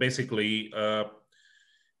basically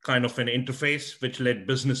kind of an interface which let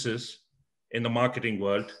businesses in the marketing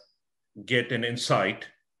world get an insight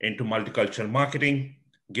into multicultural marketing,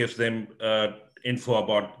 gives them info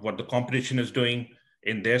about what the competition is doing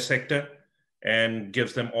in their sector, and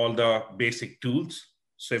gives them all the basic tools.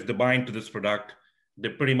 So if they buy into this product, they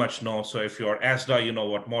pretty much know. So if you're Asda, you know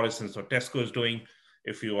what Morrison's or Tesco is doing.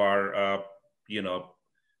 If you are,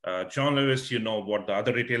 John Lewis, you know what the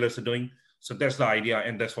other retailers are doing. So that's the idea,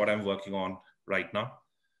 and that's what I'm working on right now.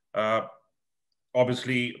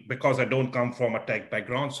 obviously, because I don't come from a tech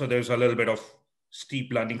background, so there's a little bit of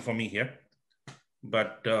steep learning for me here.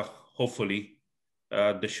 But hopefully,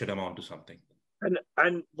 this should amount to something.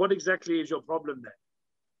 And what exactly is your problem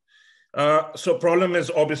then? So problem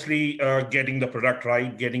is obviously getting the product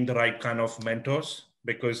right, getting the right kind of mentors,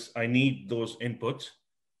 because I need those inputs.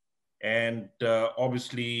 And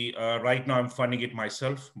obviously, right now I'm funding it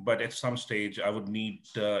myself, but at some stage I would need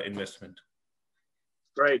investment.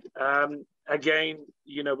 Great. Again,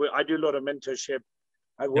 you know, I do a lot of mentorship.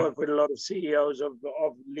 I work with a lot of CEOs of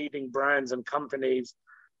leading brands and companies.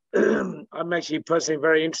 I'm actually personally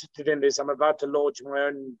very interested in this. I'm about to launch my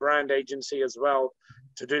own brand agency as well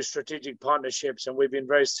to do strategic partnerships, and we've been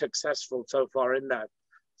very successful so far in that.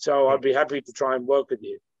 So I'd be happy to try and work with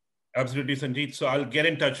you. Absolutely, Sanjeet. So I'll get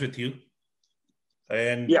in touch with you,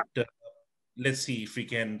 and let's see if we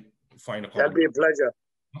can find a common. That'd be a pleasure.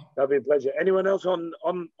 That'd be a pleasure. Anyone else on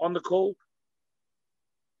the call?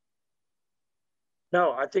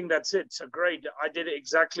 No, I think that's it. So great. I did it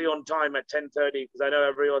exactly on time at 10:30 because I know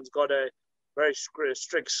everyone's got a very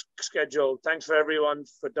strict schedule. Thanks for everyone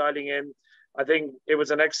for dialing in. I think it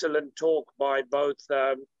was an excellent talk by both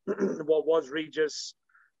what was Regis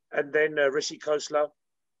and then Rishi Khosla,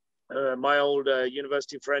 my old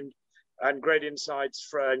university friend, and great insights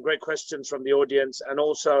and great questions from the audience, and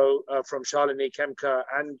also from Shalini Kemkar,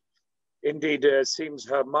 and indeed seems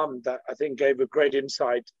her mum that I think gave a great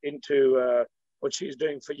insight into what she's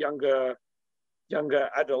doing for younger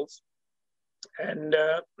adults. And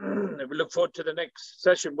we look forward to the next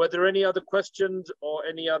session. Were there any other questions or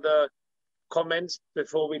any other comments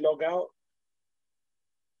before we log out?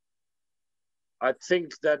 I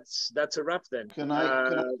think that's a wrap then. Can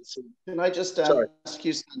I just ask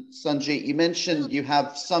you, Sanjeet, you mentioned you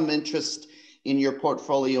have some interest in your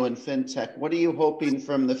portfolio in fintech. What are you hoping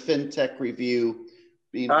from the fintech review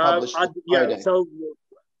being published on Friday? So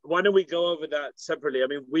why don't we go over that separately? I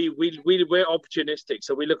mean, we're opportunistic,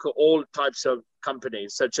 so we look at all types of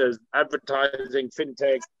companies, such as advertising,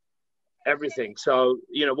 fintech, everything. So,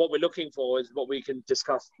 you know, what we're looking for is what we can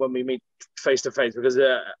discuss when we meet face to face, because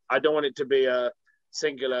I don't want it to be a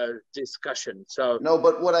singular discussion. So no,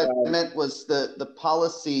 but what I meant was the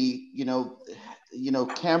policy. You know,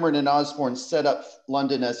 Cameron and Osborne set up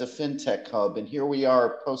London as a fintech hub, and here we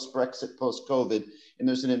are post Brexit, post COVID, and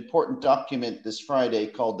there's an important document this Friday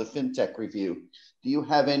called the Fintech Review. Do you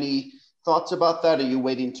have any thoughts about that? Or are you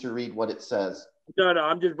waiting to read what it says? No,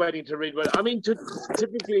 I'm just waiting to read what. I mean,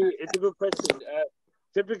 typically, it's a good question.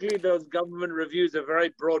 Typically, those government reviews are very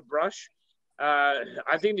broad brush.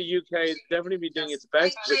 I think the UK is definitely be doing its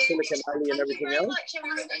best with Silicon Valley and everything else.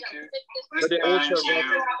 But it also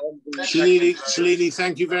Shalini,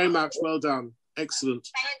 thank you very much. Well done. Excellent.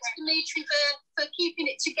 Thanks, Dimitri, for keeping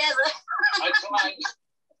it together.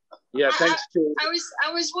 Yeah, thanks to. I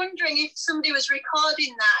was wondering if somebody was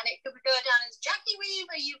recording that and it could go down as Jackie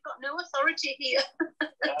Weaver. You've got no authority here.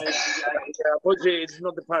 Unfortunately, it's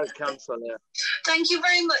not the Paris Council. Yeah. Thank you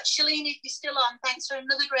very much, Shalini. If you're still on, thanks for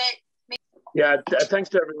another great meeting. Yeah, thanks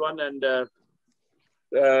to everyone, and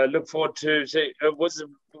look forward to see. Was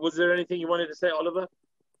there anything you wanted to say, Oliver?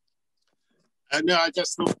 No, I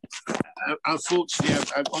just thought. Unfortunately,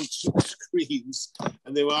 I'm on two screens,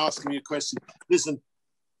 and they were asking me a question. Listen.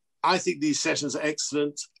 I think these sessions are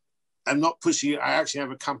excellent. I'm not pushing it. I actually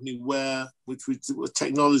have a company with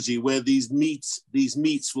technology, where these meets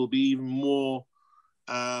will be even more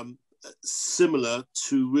similar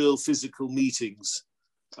to real physical meetings,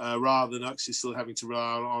 rather than actually still having to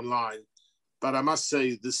rely on online. But I must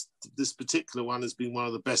say, this particular one has been one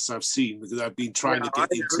of the best I've seen, because I've been trying to get I've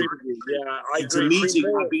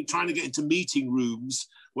been trying to get into meeting rooms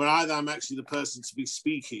where either I'm actually the person to be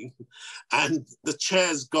speaking, and the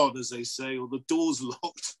chair's gone, as they say, or the door's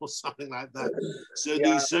locked, or something like that. So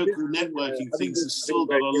these so-called networking things have still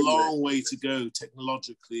got a long way to go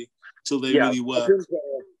technologically till they really work.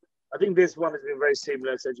 I think this one has been very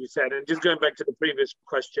seamless, as you said. And just going back to the previous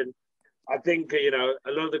question, I think, you know,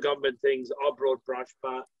 a lot of the government things are broad brush,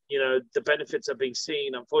 but, you know, the benefits are being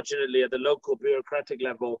seen. Unfortunately, at the local bureaucratic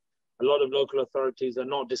level, a lot of local authorities are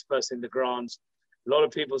not dispersing the grants. A lot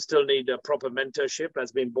of people still need a proper mentorship,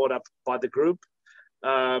 as been brought up by the group.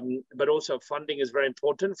 But also funding is very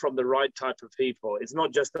important from the right type of people. It's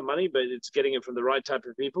not just the money, but it's getting it from the right type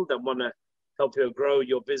of people that want to help you grow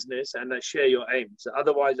your business and that share your aims.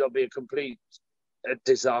 Otherwise, it'll be a complete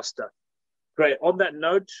disaster. Great. On that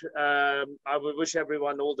note, I would wish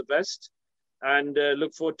everyone all the best, and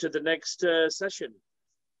look forward to the next session.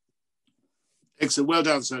 Excellent. Well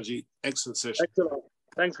done, Sanjeet. Excellent session. Excellent.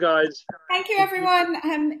 Thanks, guys. Thank you, everyone.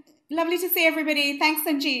 Lovely to see everybody. Thanks,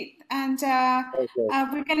 Sanjeet. And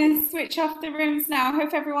we're going to switch off the rooms now.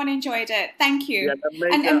 Hope everyone enjoyed it. Thank you.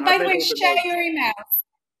 Yeah, and by the way, share your emails.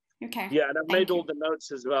 Okay. Yeah, and I've made all the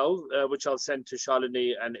notes as well, which I'll send to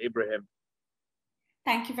Shalini and Ibrahim.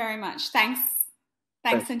 Thank you very much. Thanks,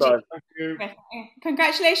 Sanjeet. Thank you.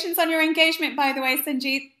 Congratulations on your engagement, by the way,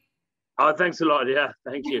 Sanjeet. Oh, thanks a lot. Yeah,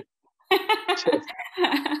 thank you.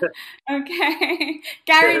 Okay.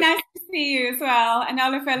 Gary, nice to see you as well. And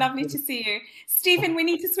Oliver, lovely to see you. Stephen, we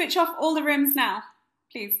need to switch off all the rooms now,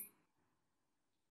 please.